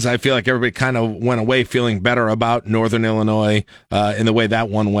wins. I feel like everybody kind of went away feeling better about Northern Illinois in the way that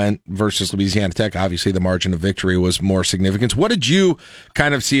one went versus Louisiana Tech. Obviously, the margin of victory was more significant. What did you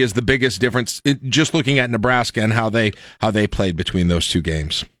kind of see as the biggest difference just looking at Nebraska and how they played between those two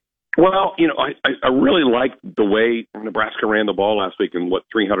games? Well, I really liked the way Nebraska ran the ball last week in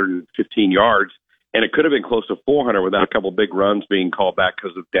 315 yards, and it could have been close to 400 without a couple of big runs being called back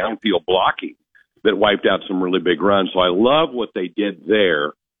because of downfield blocking that wiped out some really big runs. So I love what they did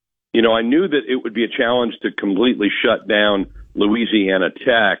there. I knew that it would be a challenge to completely shut down Louisiana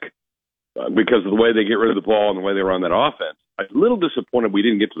Tech because of the way they get rid of the ball and the way they run that offense. a little disappointed we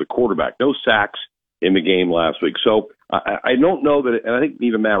didn't get to the quarterback. No sacks in the game last week. So I don't know that, and I think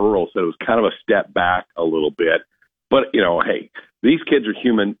even Matt Rural said it was kind of a step back a little bit. But, hey, these kids are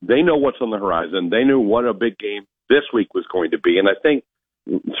human. They know what's on the horizon. They knew what a big game this week was going to be. And I think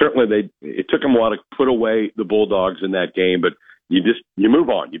certainly it took them a while to put away the Bulldogs in that game, but you move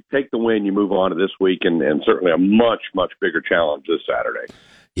on. You take the win, you move on to this week, and certainly a much, much bigger challenge this Saturday.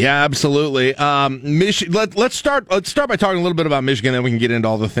 Yeah, absolutely. Let's start by talking a little bit about Michigan, then we can get into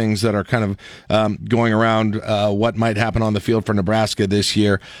all the things that are kind of going around what might happen on the field for Nebraska this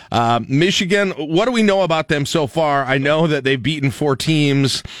year. Michigan, what do we know about them so far? I know that they've beaten 4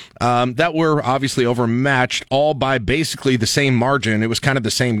 teams that were obviously overmatched, all by basically the same margin. It was kind of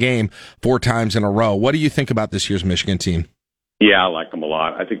the same game 4 times in a row. What do you think about this year's Michigan team? Yeah, I like them a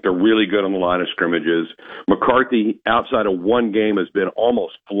lot. I think they're really good on the line of scrimmages. McCarthy, outside of one game, has been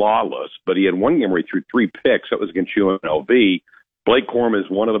almost flawless, but he had one game where he threw 3 picks. That was against UNLV. Blake Corum is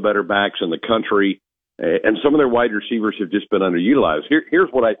one of the better backs in the country, and some of their wide receivers have just been underutilized.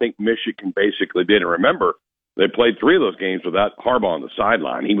 Here's what I think Michigan basically did. And remember, they played 3 of those games without Harbaugh on the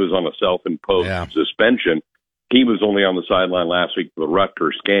sideline. He was on a self-imposed suspension. He was only on the sideline last week for the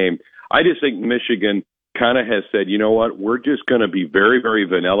Rutgers game. I just think Michigan kind of has said, you know what, we're just going to be very, very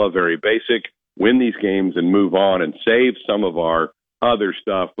vanilla, very basic, win these games and move on and save some of our other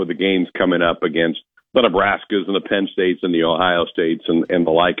stuff with the games coming up against the Nebraskas and the Penn States and the Ohio States and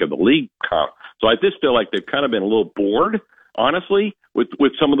the like of the league comp. So I just feel like they've kind of been a little bored, honestly, with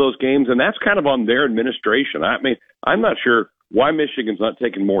some of those games, and that's kind of on their administration. I mean, I'm not sure why Michigan's not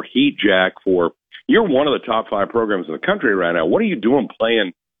taking more heat, Jack, for you're one of the top 5 programs in the country right now. What are you doing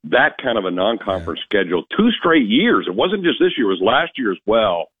playing that kind of a non-conference schedule 2 straight years? It wasn't just this year, it was last year as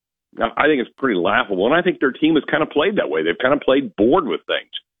well. I think it's pretty laughable, and I think their team has kind of played that way. They've kind of played bored with things.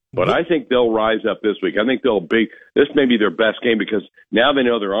 But I think they'll rise up this week. I think this may be their best game because now they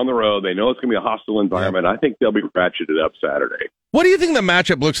know they're on the road. They know it's going to be a hostile environment. I think they'll be ratcheted up Saturday. What do you think the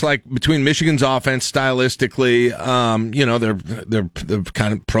matchup looks like between Michigan's offense stylistically? They're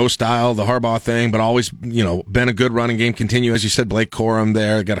kind of pro style, the Harbaugh thing, but always, been a good running game. Continue, as you said, Blake Corum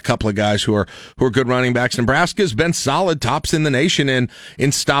there. Got a couple of guys who are good running backs. Nebraska's been solid, tops in the nation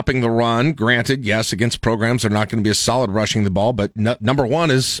in stopping the run. Granted, yes, against programs they're not going to be as solid rushing the ball, but number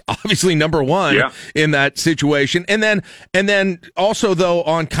one is obviously number one in that situation. And then also though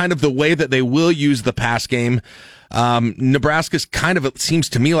on kind of the way that they will use the pass game. Nebraska's kind of, it seems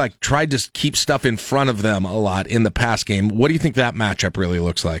to me like, tried to keep stuff in front of them a lot in the pass game. What do you think that matchup really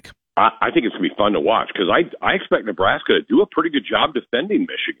looks like? I think it's going to be fun to watch because I expect Nebraska to do a pretty good job defending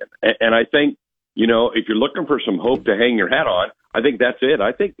Michigan. And I think, if you're looking for some hope to hang your hat on, I think that's it.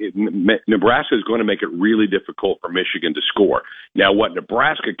 I think Nebraska is going to make it really difficult for Michigan to score. Now, what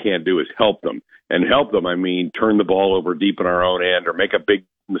Nebraska can't do is help them. And help them, I mean, turn the ball over deep in our own end or make a big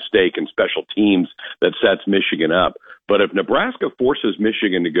mistake in special teams that sets Michigan up. But if Nebraska forces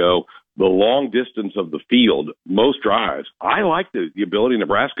Michigan to go the long distance of the field, most drives, I like the ability of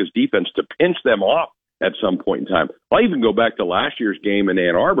Nebraska's defense to pinch them off at some point in time. I'll even go back to last year's game in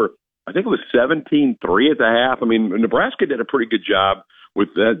Ann Arbor. I think it was 17-3 at the half. I mean, Nebraska did a pretty good job with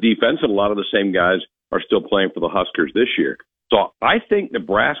that defense, and a lot of the same guys are still playing for the Huskers this year. So I think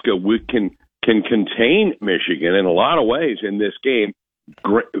Nebraska can contain Michigan in a lot of ways in this game,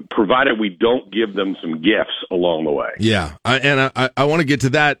 provided we don't give them some gifts along the way. Yeah, I want to get to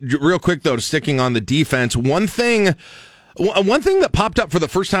that real quick, though, sticking on the defense. One thing that popped up for the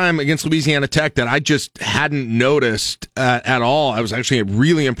first time against Louisiana Tech that I just hadn't noticed at all, I was actually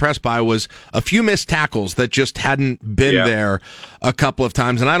really impressed by, was a few missed tackles that just hadn't been there a couple of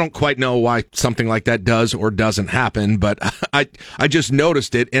times. And I don't quite know why something like that does or doesn't happen, but I just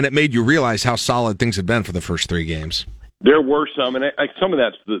noticed it, and it made you realize how solid things had been for the first 3 games. There were some, and some of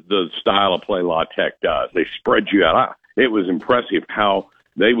that's the style of play La Tech does. They spread you out. It was impressive how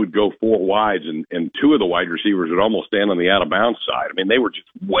they would go 4 wides, and 2 of the wide receivers would almost stand on the out-of-bounds side. I mean, they were just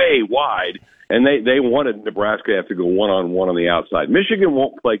way wide, and they wanted Nebraska to have to go one-on-one on the outside. Michigan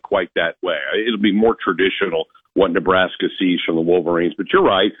won't play quite that way. It'll be more traditional what Nebraska sees from the Wolverines. But you're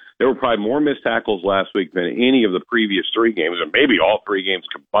right. There were probably more missed tackles last week than any of the previous 3 games, and maybe all 3 games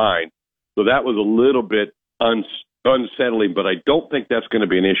combined. So that was a little bit unsettling, but I don't think that's going to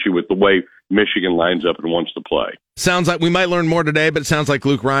be an issue with the way Michigan lines up and wants to play. Sounds like we might learn more today, but it sounds like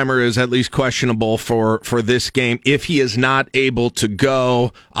Luke Reimer is at least questionable for this game. If he is not able to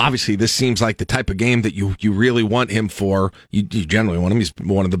go, obviously this seems like the type of game that you really want him for. You generally want him. He's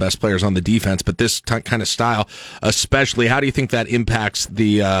one of the best players on the defense, but this kind of style especially, how do you think that impacts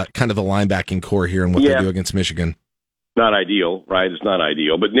the kind of the linebacking core here and what they do against Michigan? not ideal, right? It's not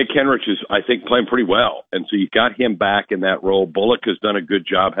ideal. But Nick Henrich is, I think, playing pretty well. And so you got him back in that role. Bullock has done a good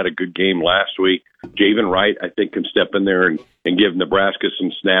job, had a good game last week. Javen Wright, I think, can step in there and give Nebraska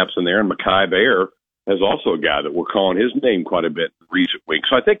some snaps in there. And Mekhi Bear is also a guy that we're calling his name quite a bit in recent weeks.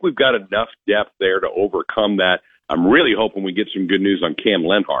 So I think we've got enough depth there to overcome that. I'm really hoping we get some good news on Cam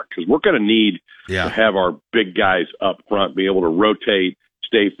Lenhart, because we're going to need to have our big guys up front be able to rotate,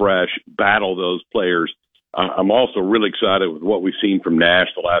 stay fresh, battle those players. I'm also really excited with what we've seen from Nash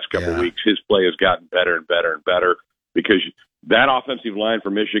the last couple of weeks. His play has gotten better and better and better, because that offensive line for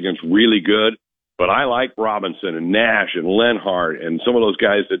Michigan's really good. But I like Robinson and Nash and Lenhart and some of those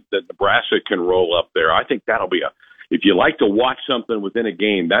guys that Nebraska can roll up there. I think that'll be if you like to watch something within a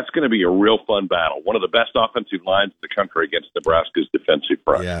game, that's going to be a real fun battle. One of the best offensive lines in the country against Nebraska's defensive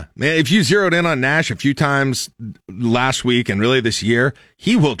front. Yeah, man, if you zeroed in on Nash a few times last week and really this year,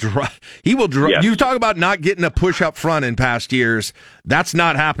 he will drive. Yes. You talk about not getting a push up front in past years. That's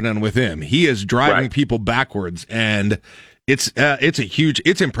not happening with him. He is driving people backwards, and it's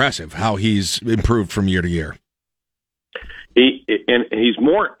impressive how he's improved from year to year. He's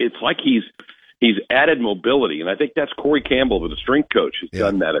more. It's like he's added mobility, and I think that's Corey Campbell, the strength coach, has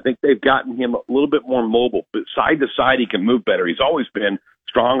done that. I think they've gotten him a little bit more mobile, but side to side he can move better. He's always been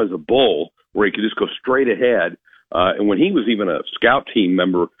strong as a bull, where he could just go straight ahead. And when he was even a scout team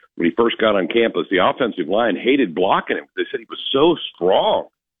member, when he first got on campus, the offensive line hated blocking him. They said he was so strong,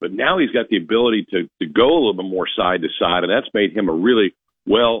 but now he's got the ability to go a little bit more side to side, and that's made him a really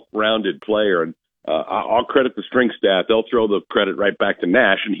well-rounded player. And I'll credit the strength staff. They'll throw the credit right back to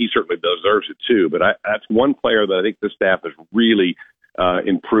Nash, and he certainly deserves it too. But that's one player that I think the staff has really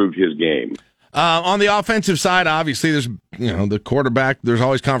improved his game. On the offensive side, obviously, there's the quarterback. There's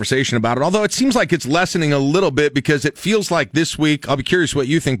always conversation about it. Although it seems like it's lessening a little bit, because it feels like this week. I'll be curious what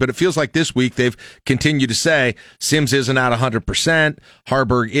you think, but it feels like this week they've continued to say Sims isn't at 100%.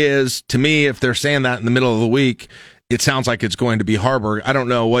 Harburg is. To me, if they're saying that in the middle of the week, it sounds like it's going to be Harburg. I don't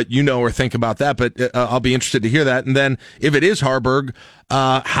know what you know or think about that, but I'll be interested to hear that. And then if it is Harburg,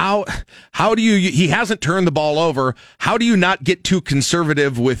 how do you, he hasn't turned the ball over. How do you not get too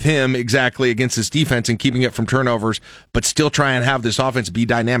conservative with him exactly against this defense and keeping it from turnovers, but still try and have this offense be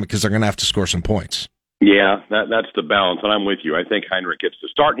dynamic, because they're going to have to score some points? Yeah, that's the balance. And I'm with you. I think Heinrich gets to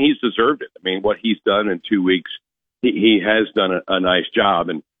start, and he's deserved it. I mean, what he's done in 2 weeks, he has done a nice job.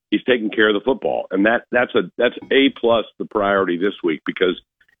 And he's taking care of the football, and that's A plus the priority this week, because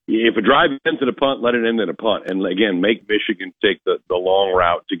if a drive ends in a punt, let it end in a punt, and again make Michigan take the long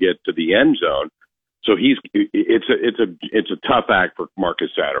route to get to the end zone. So it's a tough act for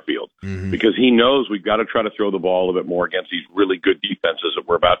Marcus Satterfield, because he knows we've got to try to throw the ball a little bit more against these really good defenses that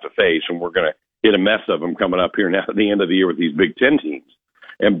we're about to face, and we're going to hit a mess of them coming up here now at the end of the year with these Big Ten teams.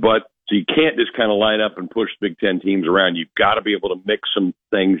 So you can't just kind of line up and push Big Ten teams around. You've got to be able to mix some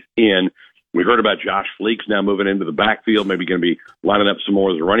things in. We heard about Josh Fleeks now moving into the backfield, maybe going to be lining up some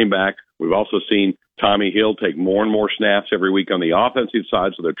more as a running back. We've also seen Tommy Hill take more and more snaps every week on the offensive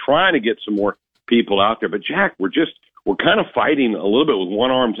side, so they're trying to get some more people out there. But, Jack, we're kind of fighting a little bit with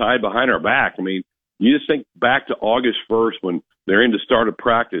one arm tied behind our back. I mean, you just think back to August 1st when they're into start of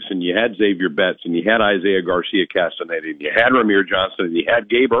practice, and you had Xavier Betts, and you had Isaiah Garcia Castaneda, and you had Ramir Johnson, and you had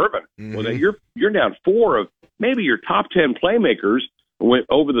Gabe Ervin. Well, then you're down 4 of maybe your top 10 playmakers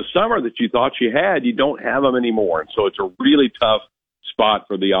over the summer that you thought you had. You don't have them anymore, and so it's a really tough spot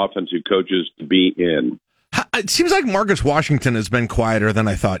for the offensive coaches to be in. It seems like Marcus Washington has been quieter than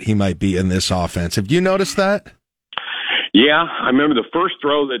I thought he might be in this offense. Have you noticed that? Yeah, I remember the first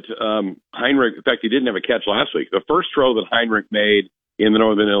throw that Heinrich, in fact, he didn't have a catch last week. The first throw that Heinrich made in the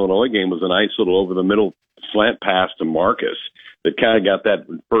Northern Illinois game was a nice little over-the-middle slant pass to Marcus that kind of got that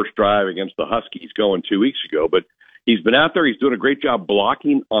first drive against the Huskies going 2 weeks ago. But he's been out there. He's doing a great job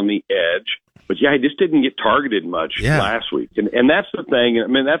blocking on the edge. But, yeah, he just didn't get targeted much last week. And that's the thing. I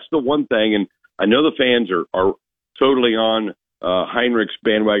mean, that's the one thing. And I know the fans are totally on Heinrich's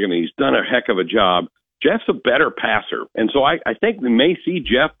bandwagon, and he's done a heck of a job. Jeff's a better passer, and so I think we may see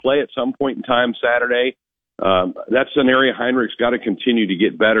Jeff play at some point in time Saturday. That's an area Heinrich's got to continue to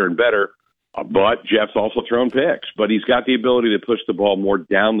get better and better, but Jeff's also thrown picks. But he's got the ability to push the ball more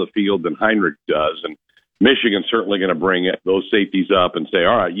down the field than Heinrich does, and Michigan's certainly going to bring those safeties up and say,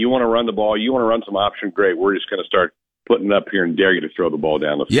 all right, you want to run the ball, you want to run some option, great, we're just going to start putting up here and dare you to throw the ball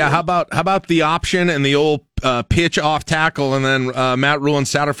down the field. Yeah, how about the option and the old pitch off tackle, and then Matt Rule and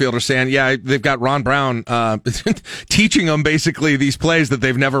Satterfield are saying, yeah, they've got Ron Brown teaching them basically these plays that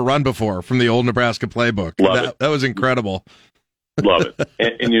they've never run before from the old Nebraska playbook. That was incredible. Love it.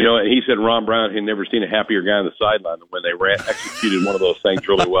 And he said Ron Brown had never seen a happier guy on the sideline than when they executed one of those things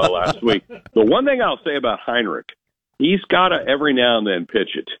really well last week. The one thing I'll say about Heinrich, he's got to every now and then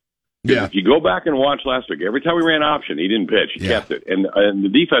pitch it. Yeah. If you go back and watch last week, every time we ran option, he didn't pitch. He kept it. And the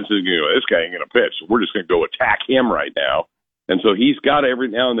defense is going to go, this guy ain't going to pitch. So we're just going to go attack him right now. And so he's got to every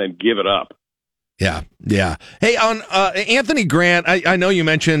now and then give it up. Yeah, yeah. Hey, on Anthony Grant, I know you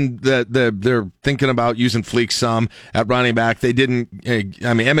mentioned that they're thinking about using Fleek some at running back. They didn't.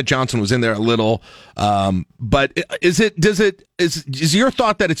 I mean, Emmett Johnson was in there a little, but is your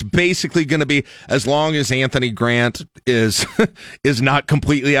thought that it's basically going to be as long as Anthony Grant is not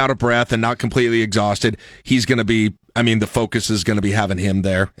completely out of breath and not completely exhausted, he's going to be. I mean, the focus is going to be having him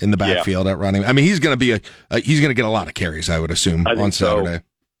there in the backfield at running. I mean, he's going to be he's going to get a lot of carries, I would assume, on Saturday. So.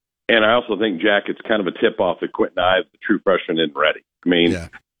 And I also think, Jack, it's kind of a tip-off that Quentin Ives, the true freshman, isn't ready. I mean,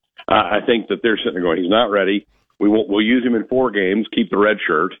 I think that they're sitting there going, he's not ready. We'll use him in 4 games, keep the red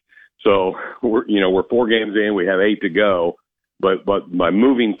shirt. So, we're 4 games in, we have 8 to go. But by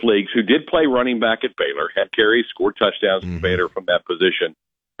moving Fleeks, who did play running back at Baylor, had carries, scored touchdowns at Baylor from that position,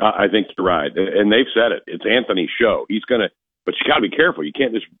 I think you're right. And they've said it. It's Anthony's show. He's going to – but you got to be careful. You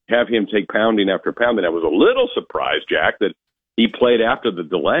can't just have him take pounding after pounding. I was a little surprised, Jack, that he played after the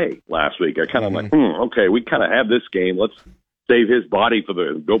delay last week. I kind of like, okay, we kind of have this game. Let's save his body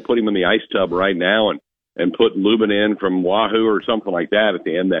go put him in the ice tub right now and put Lubin in from Wahoo or something like that at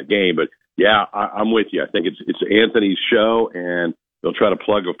the end of that game. But yeah, I'm with you. I think it's Anthony's show, and they'll try to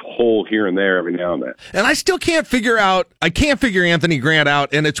plug a hole here and there every now and then. And I still can't figure Anthony Grant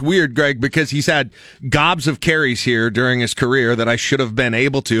out, and it's weird, Greg, because he's had gobs of carries here during his career that I should have been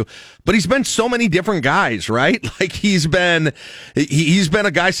able to, but he's been so many different guys, right? Like he's been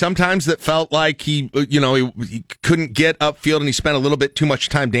a guy sometimes that felt like he couldn't get upfield and he spent a little bit too much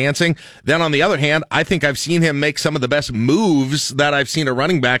time dancing. Then on the other hand, I think I've seen him make some of the best moves that I've seen a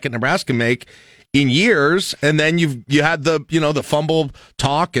running back at Nebraska make in years. And then you had the fumble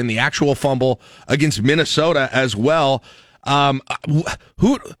talk and the actual fumble against Minnesota as well.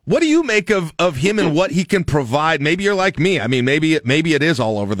 What do you make of him and what he can provide? Maybe you're like me. I mean, maybe it is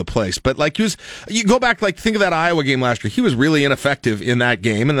all over the place, but like you go back, think of that Iowa game last year. He was really ineffective in that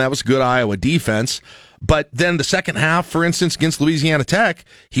game, and that was good Iowa defense. But then the second half, for instance, against Louisiana Tech,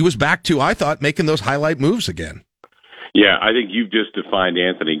 he was back to, I thought, making those highlight moves again. Yeah, I think you've just defined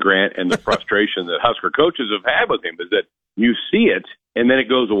Anthony Grant, and the frustration that Husker coaches have had with him is that you see it and then it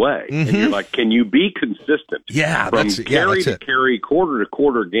goes away. And you're like, can you be consistent? Yeah, from carry to carry, quarter to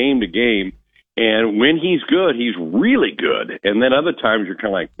quarter, game to game. And when he's good, he's really good. And then other times you're kind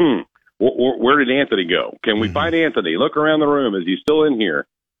of like, where did Anthony go? Can we find Anthony? Look around the room. Is he still in here?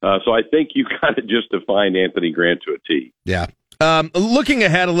 So I think you kind of just defined Anthony Grant to a T. Yeah. Looking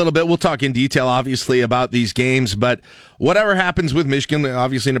ahead a little bit, we'll talk in detail, obviously, about these games, but whatever happens with Michigan,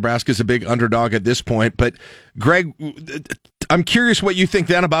 obviously Nebraska's a big underdog at this point, but Greg, I'm curious what you think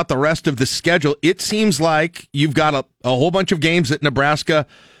then about the rest of the schedule. It seems like you've got a whole bunch of games that Nebraska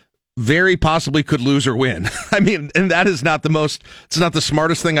very possibly could lose or win. I mean, and that is it's not the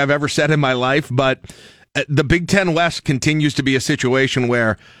smartest thing I've ever said in my life, but the Big Ten West continues to be a situation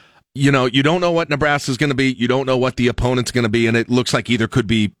where you don't know what Nebraska's going to be. You don't know what the opponent's going to be, and it looks like either could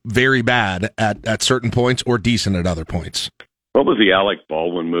be very bad at certain points or decent at other points. What was the Alec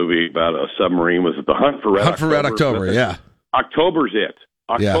Baldwin movie about a submarine? Was it The Hunt for Red October? Hunt for Red October, yeah. October's it.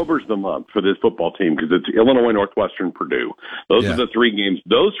 October's the month for this football team because it's Illinois, Northwestern, Purdue. Those are the 3 games.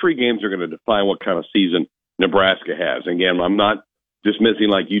 Those 3 games are going to define what kind of season Nebraska has. Again, I'm not dismissing,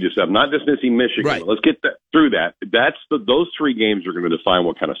 like you just said, I'm not dismissing Michigan. Right. Let's get through that. Those 3 games are going to define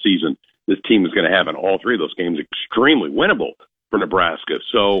what kind of season this team is going to have, and all 3 of those games extremely winnable for Nebraska.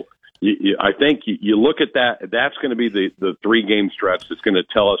 So I think you look at that. That's going to be the 3-game stretch that's going to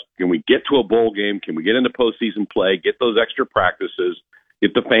tell us, can we get to a bowl game? Can we get into postseason play? Get those extra practices?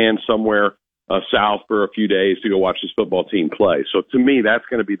 Get the fans somewhere south for a few days to go watch this football team play. So to me, that's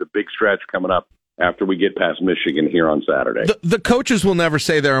going to be the big stretch coming up after we get past Michigan here on Saturday. The coaches will never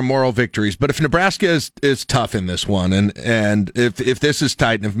say there are moral victories, but if Nebraska is tough in this one, and if this is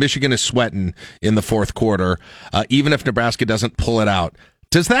tight, and if Michigan is sweating in the fourth quarter, even if Nebraska doesn't pull it out,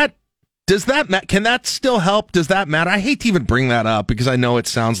 can that still help? Does that matter? I hate to even bring that up because I know it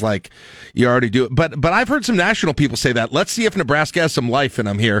sounds like you already do it, but I've heard some national people say that. Let's see if Nebraska has some life in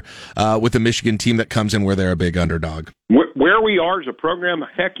them here with the Michigan team that comes in where they're a big underdog. Where we are as a program,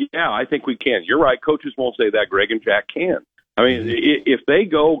 heck yeah, I think we can. You're right. Coaches won't say that. Greg and Jack can. I mean, if they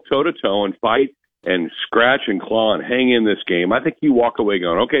go toe-to-toe and fight and scratch and claw and hang in this game, I think you walk away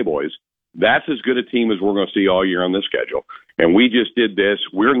going, okay, boys, that's as good a team as we're going to see all year on this schedule. And we just did this.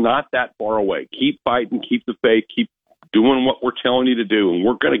 We're not that far away. Keep fighting, keep the faith, keep doing what we're telling you to do, and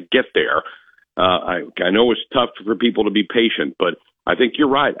we're going to get there. I know it's tough for people to be patient, but I think you're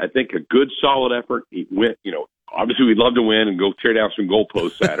right. I think a good, solid effort, obviously we'd love to win and go tear down some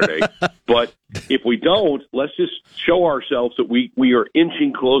goalposts Saturday. But if we don't, let's just show ourselves that we are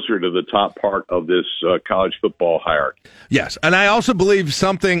inching closer to the top part of this college football hierarchy. Yes, and I also believe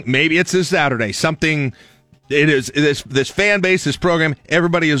something, maybe it's this Saturday, it is this fan base, this program,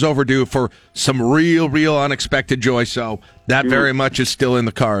 everybody is overdue for some real unexpected joy. So that very much is still in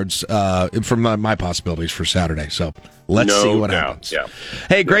the cards from my possibilities for Saturday. So let's see what happens. Yeah.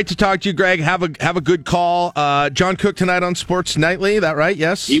 Hey, great to talk to you, Greg. Have a good call. John Cook tonight on Sports Nightly. That right?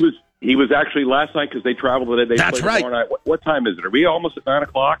 Yes. He was actually last night because they traveled today. That's right. Night. What time is it? Are we almost at 9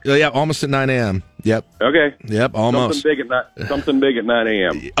 o'clock? Yeah, almost at 9 a.m. Yep. Okay. Yep, almost. Something big at 9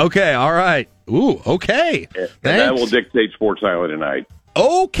 a.m. Okay, all right. Ooh, okay. And that will dictate Sports Nightly tonight.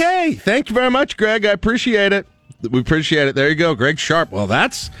 Okay. Thank you very much, Greg. I appreciate it. We appreciate it. There you go, Greg Sharpe. Well,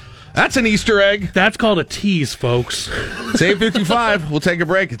 that's an Easter egg. That's called a tease, folks. It's 8:55. We'll take a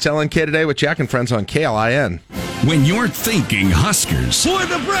break. It's LNK Today with Jack and Friends on KLIN. When you're thinking Huskers. Boy,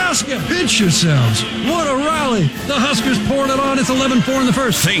 Nebraska, pinch yourselves. What a rally. The Huskers poured it on. It's 11-4 in the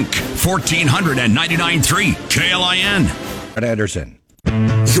first. Think 1499.3 KLIN. Brett Anderson.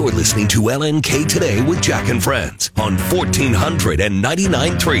 You're listening to LNK Today with Jack and Friends on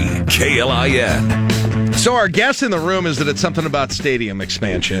 1499.3 KLIN. So our guess in the room is that it's something about stadium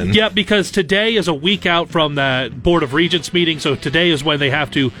expansion. Yeah, because today is a week out from the Board of Regents meeting, so today is when they have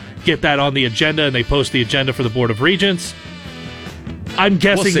to get that on the agenda, and they post the agenda for the Board of Regents. I'm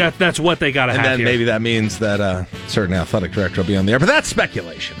guessing that's what they got to have here. And then maybe that means that a certain athletic director will be on the air. But that's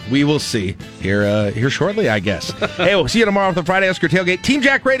speculation. We will see here shortly, I guess. Hey, we'll see you tomorrow with the Friday Husker Tailgate. Team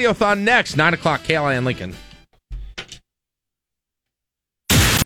Jack Radiothon next, 9 o'clock, KLIN Lincoln.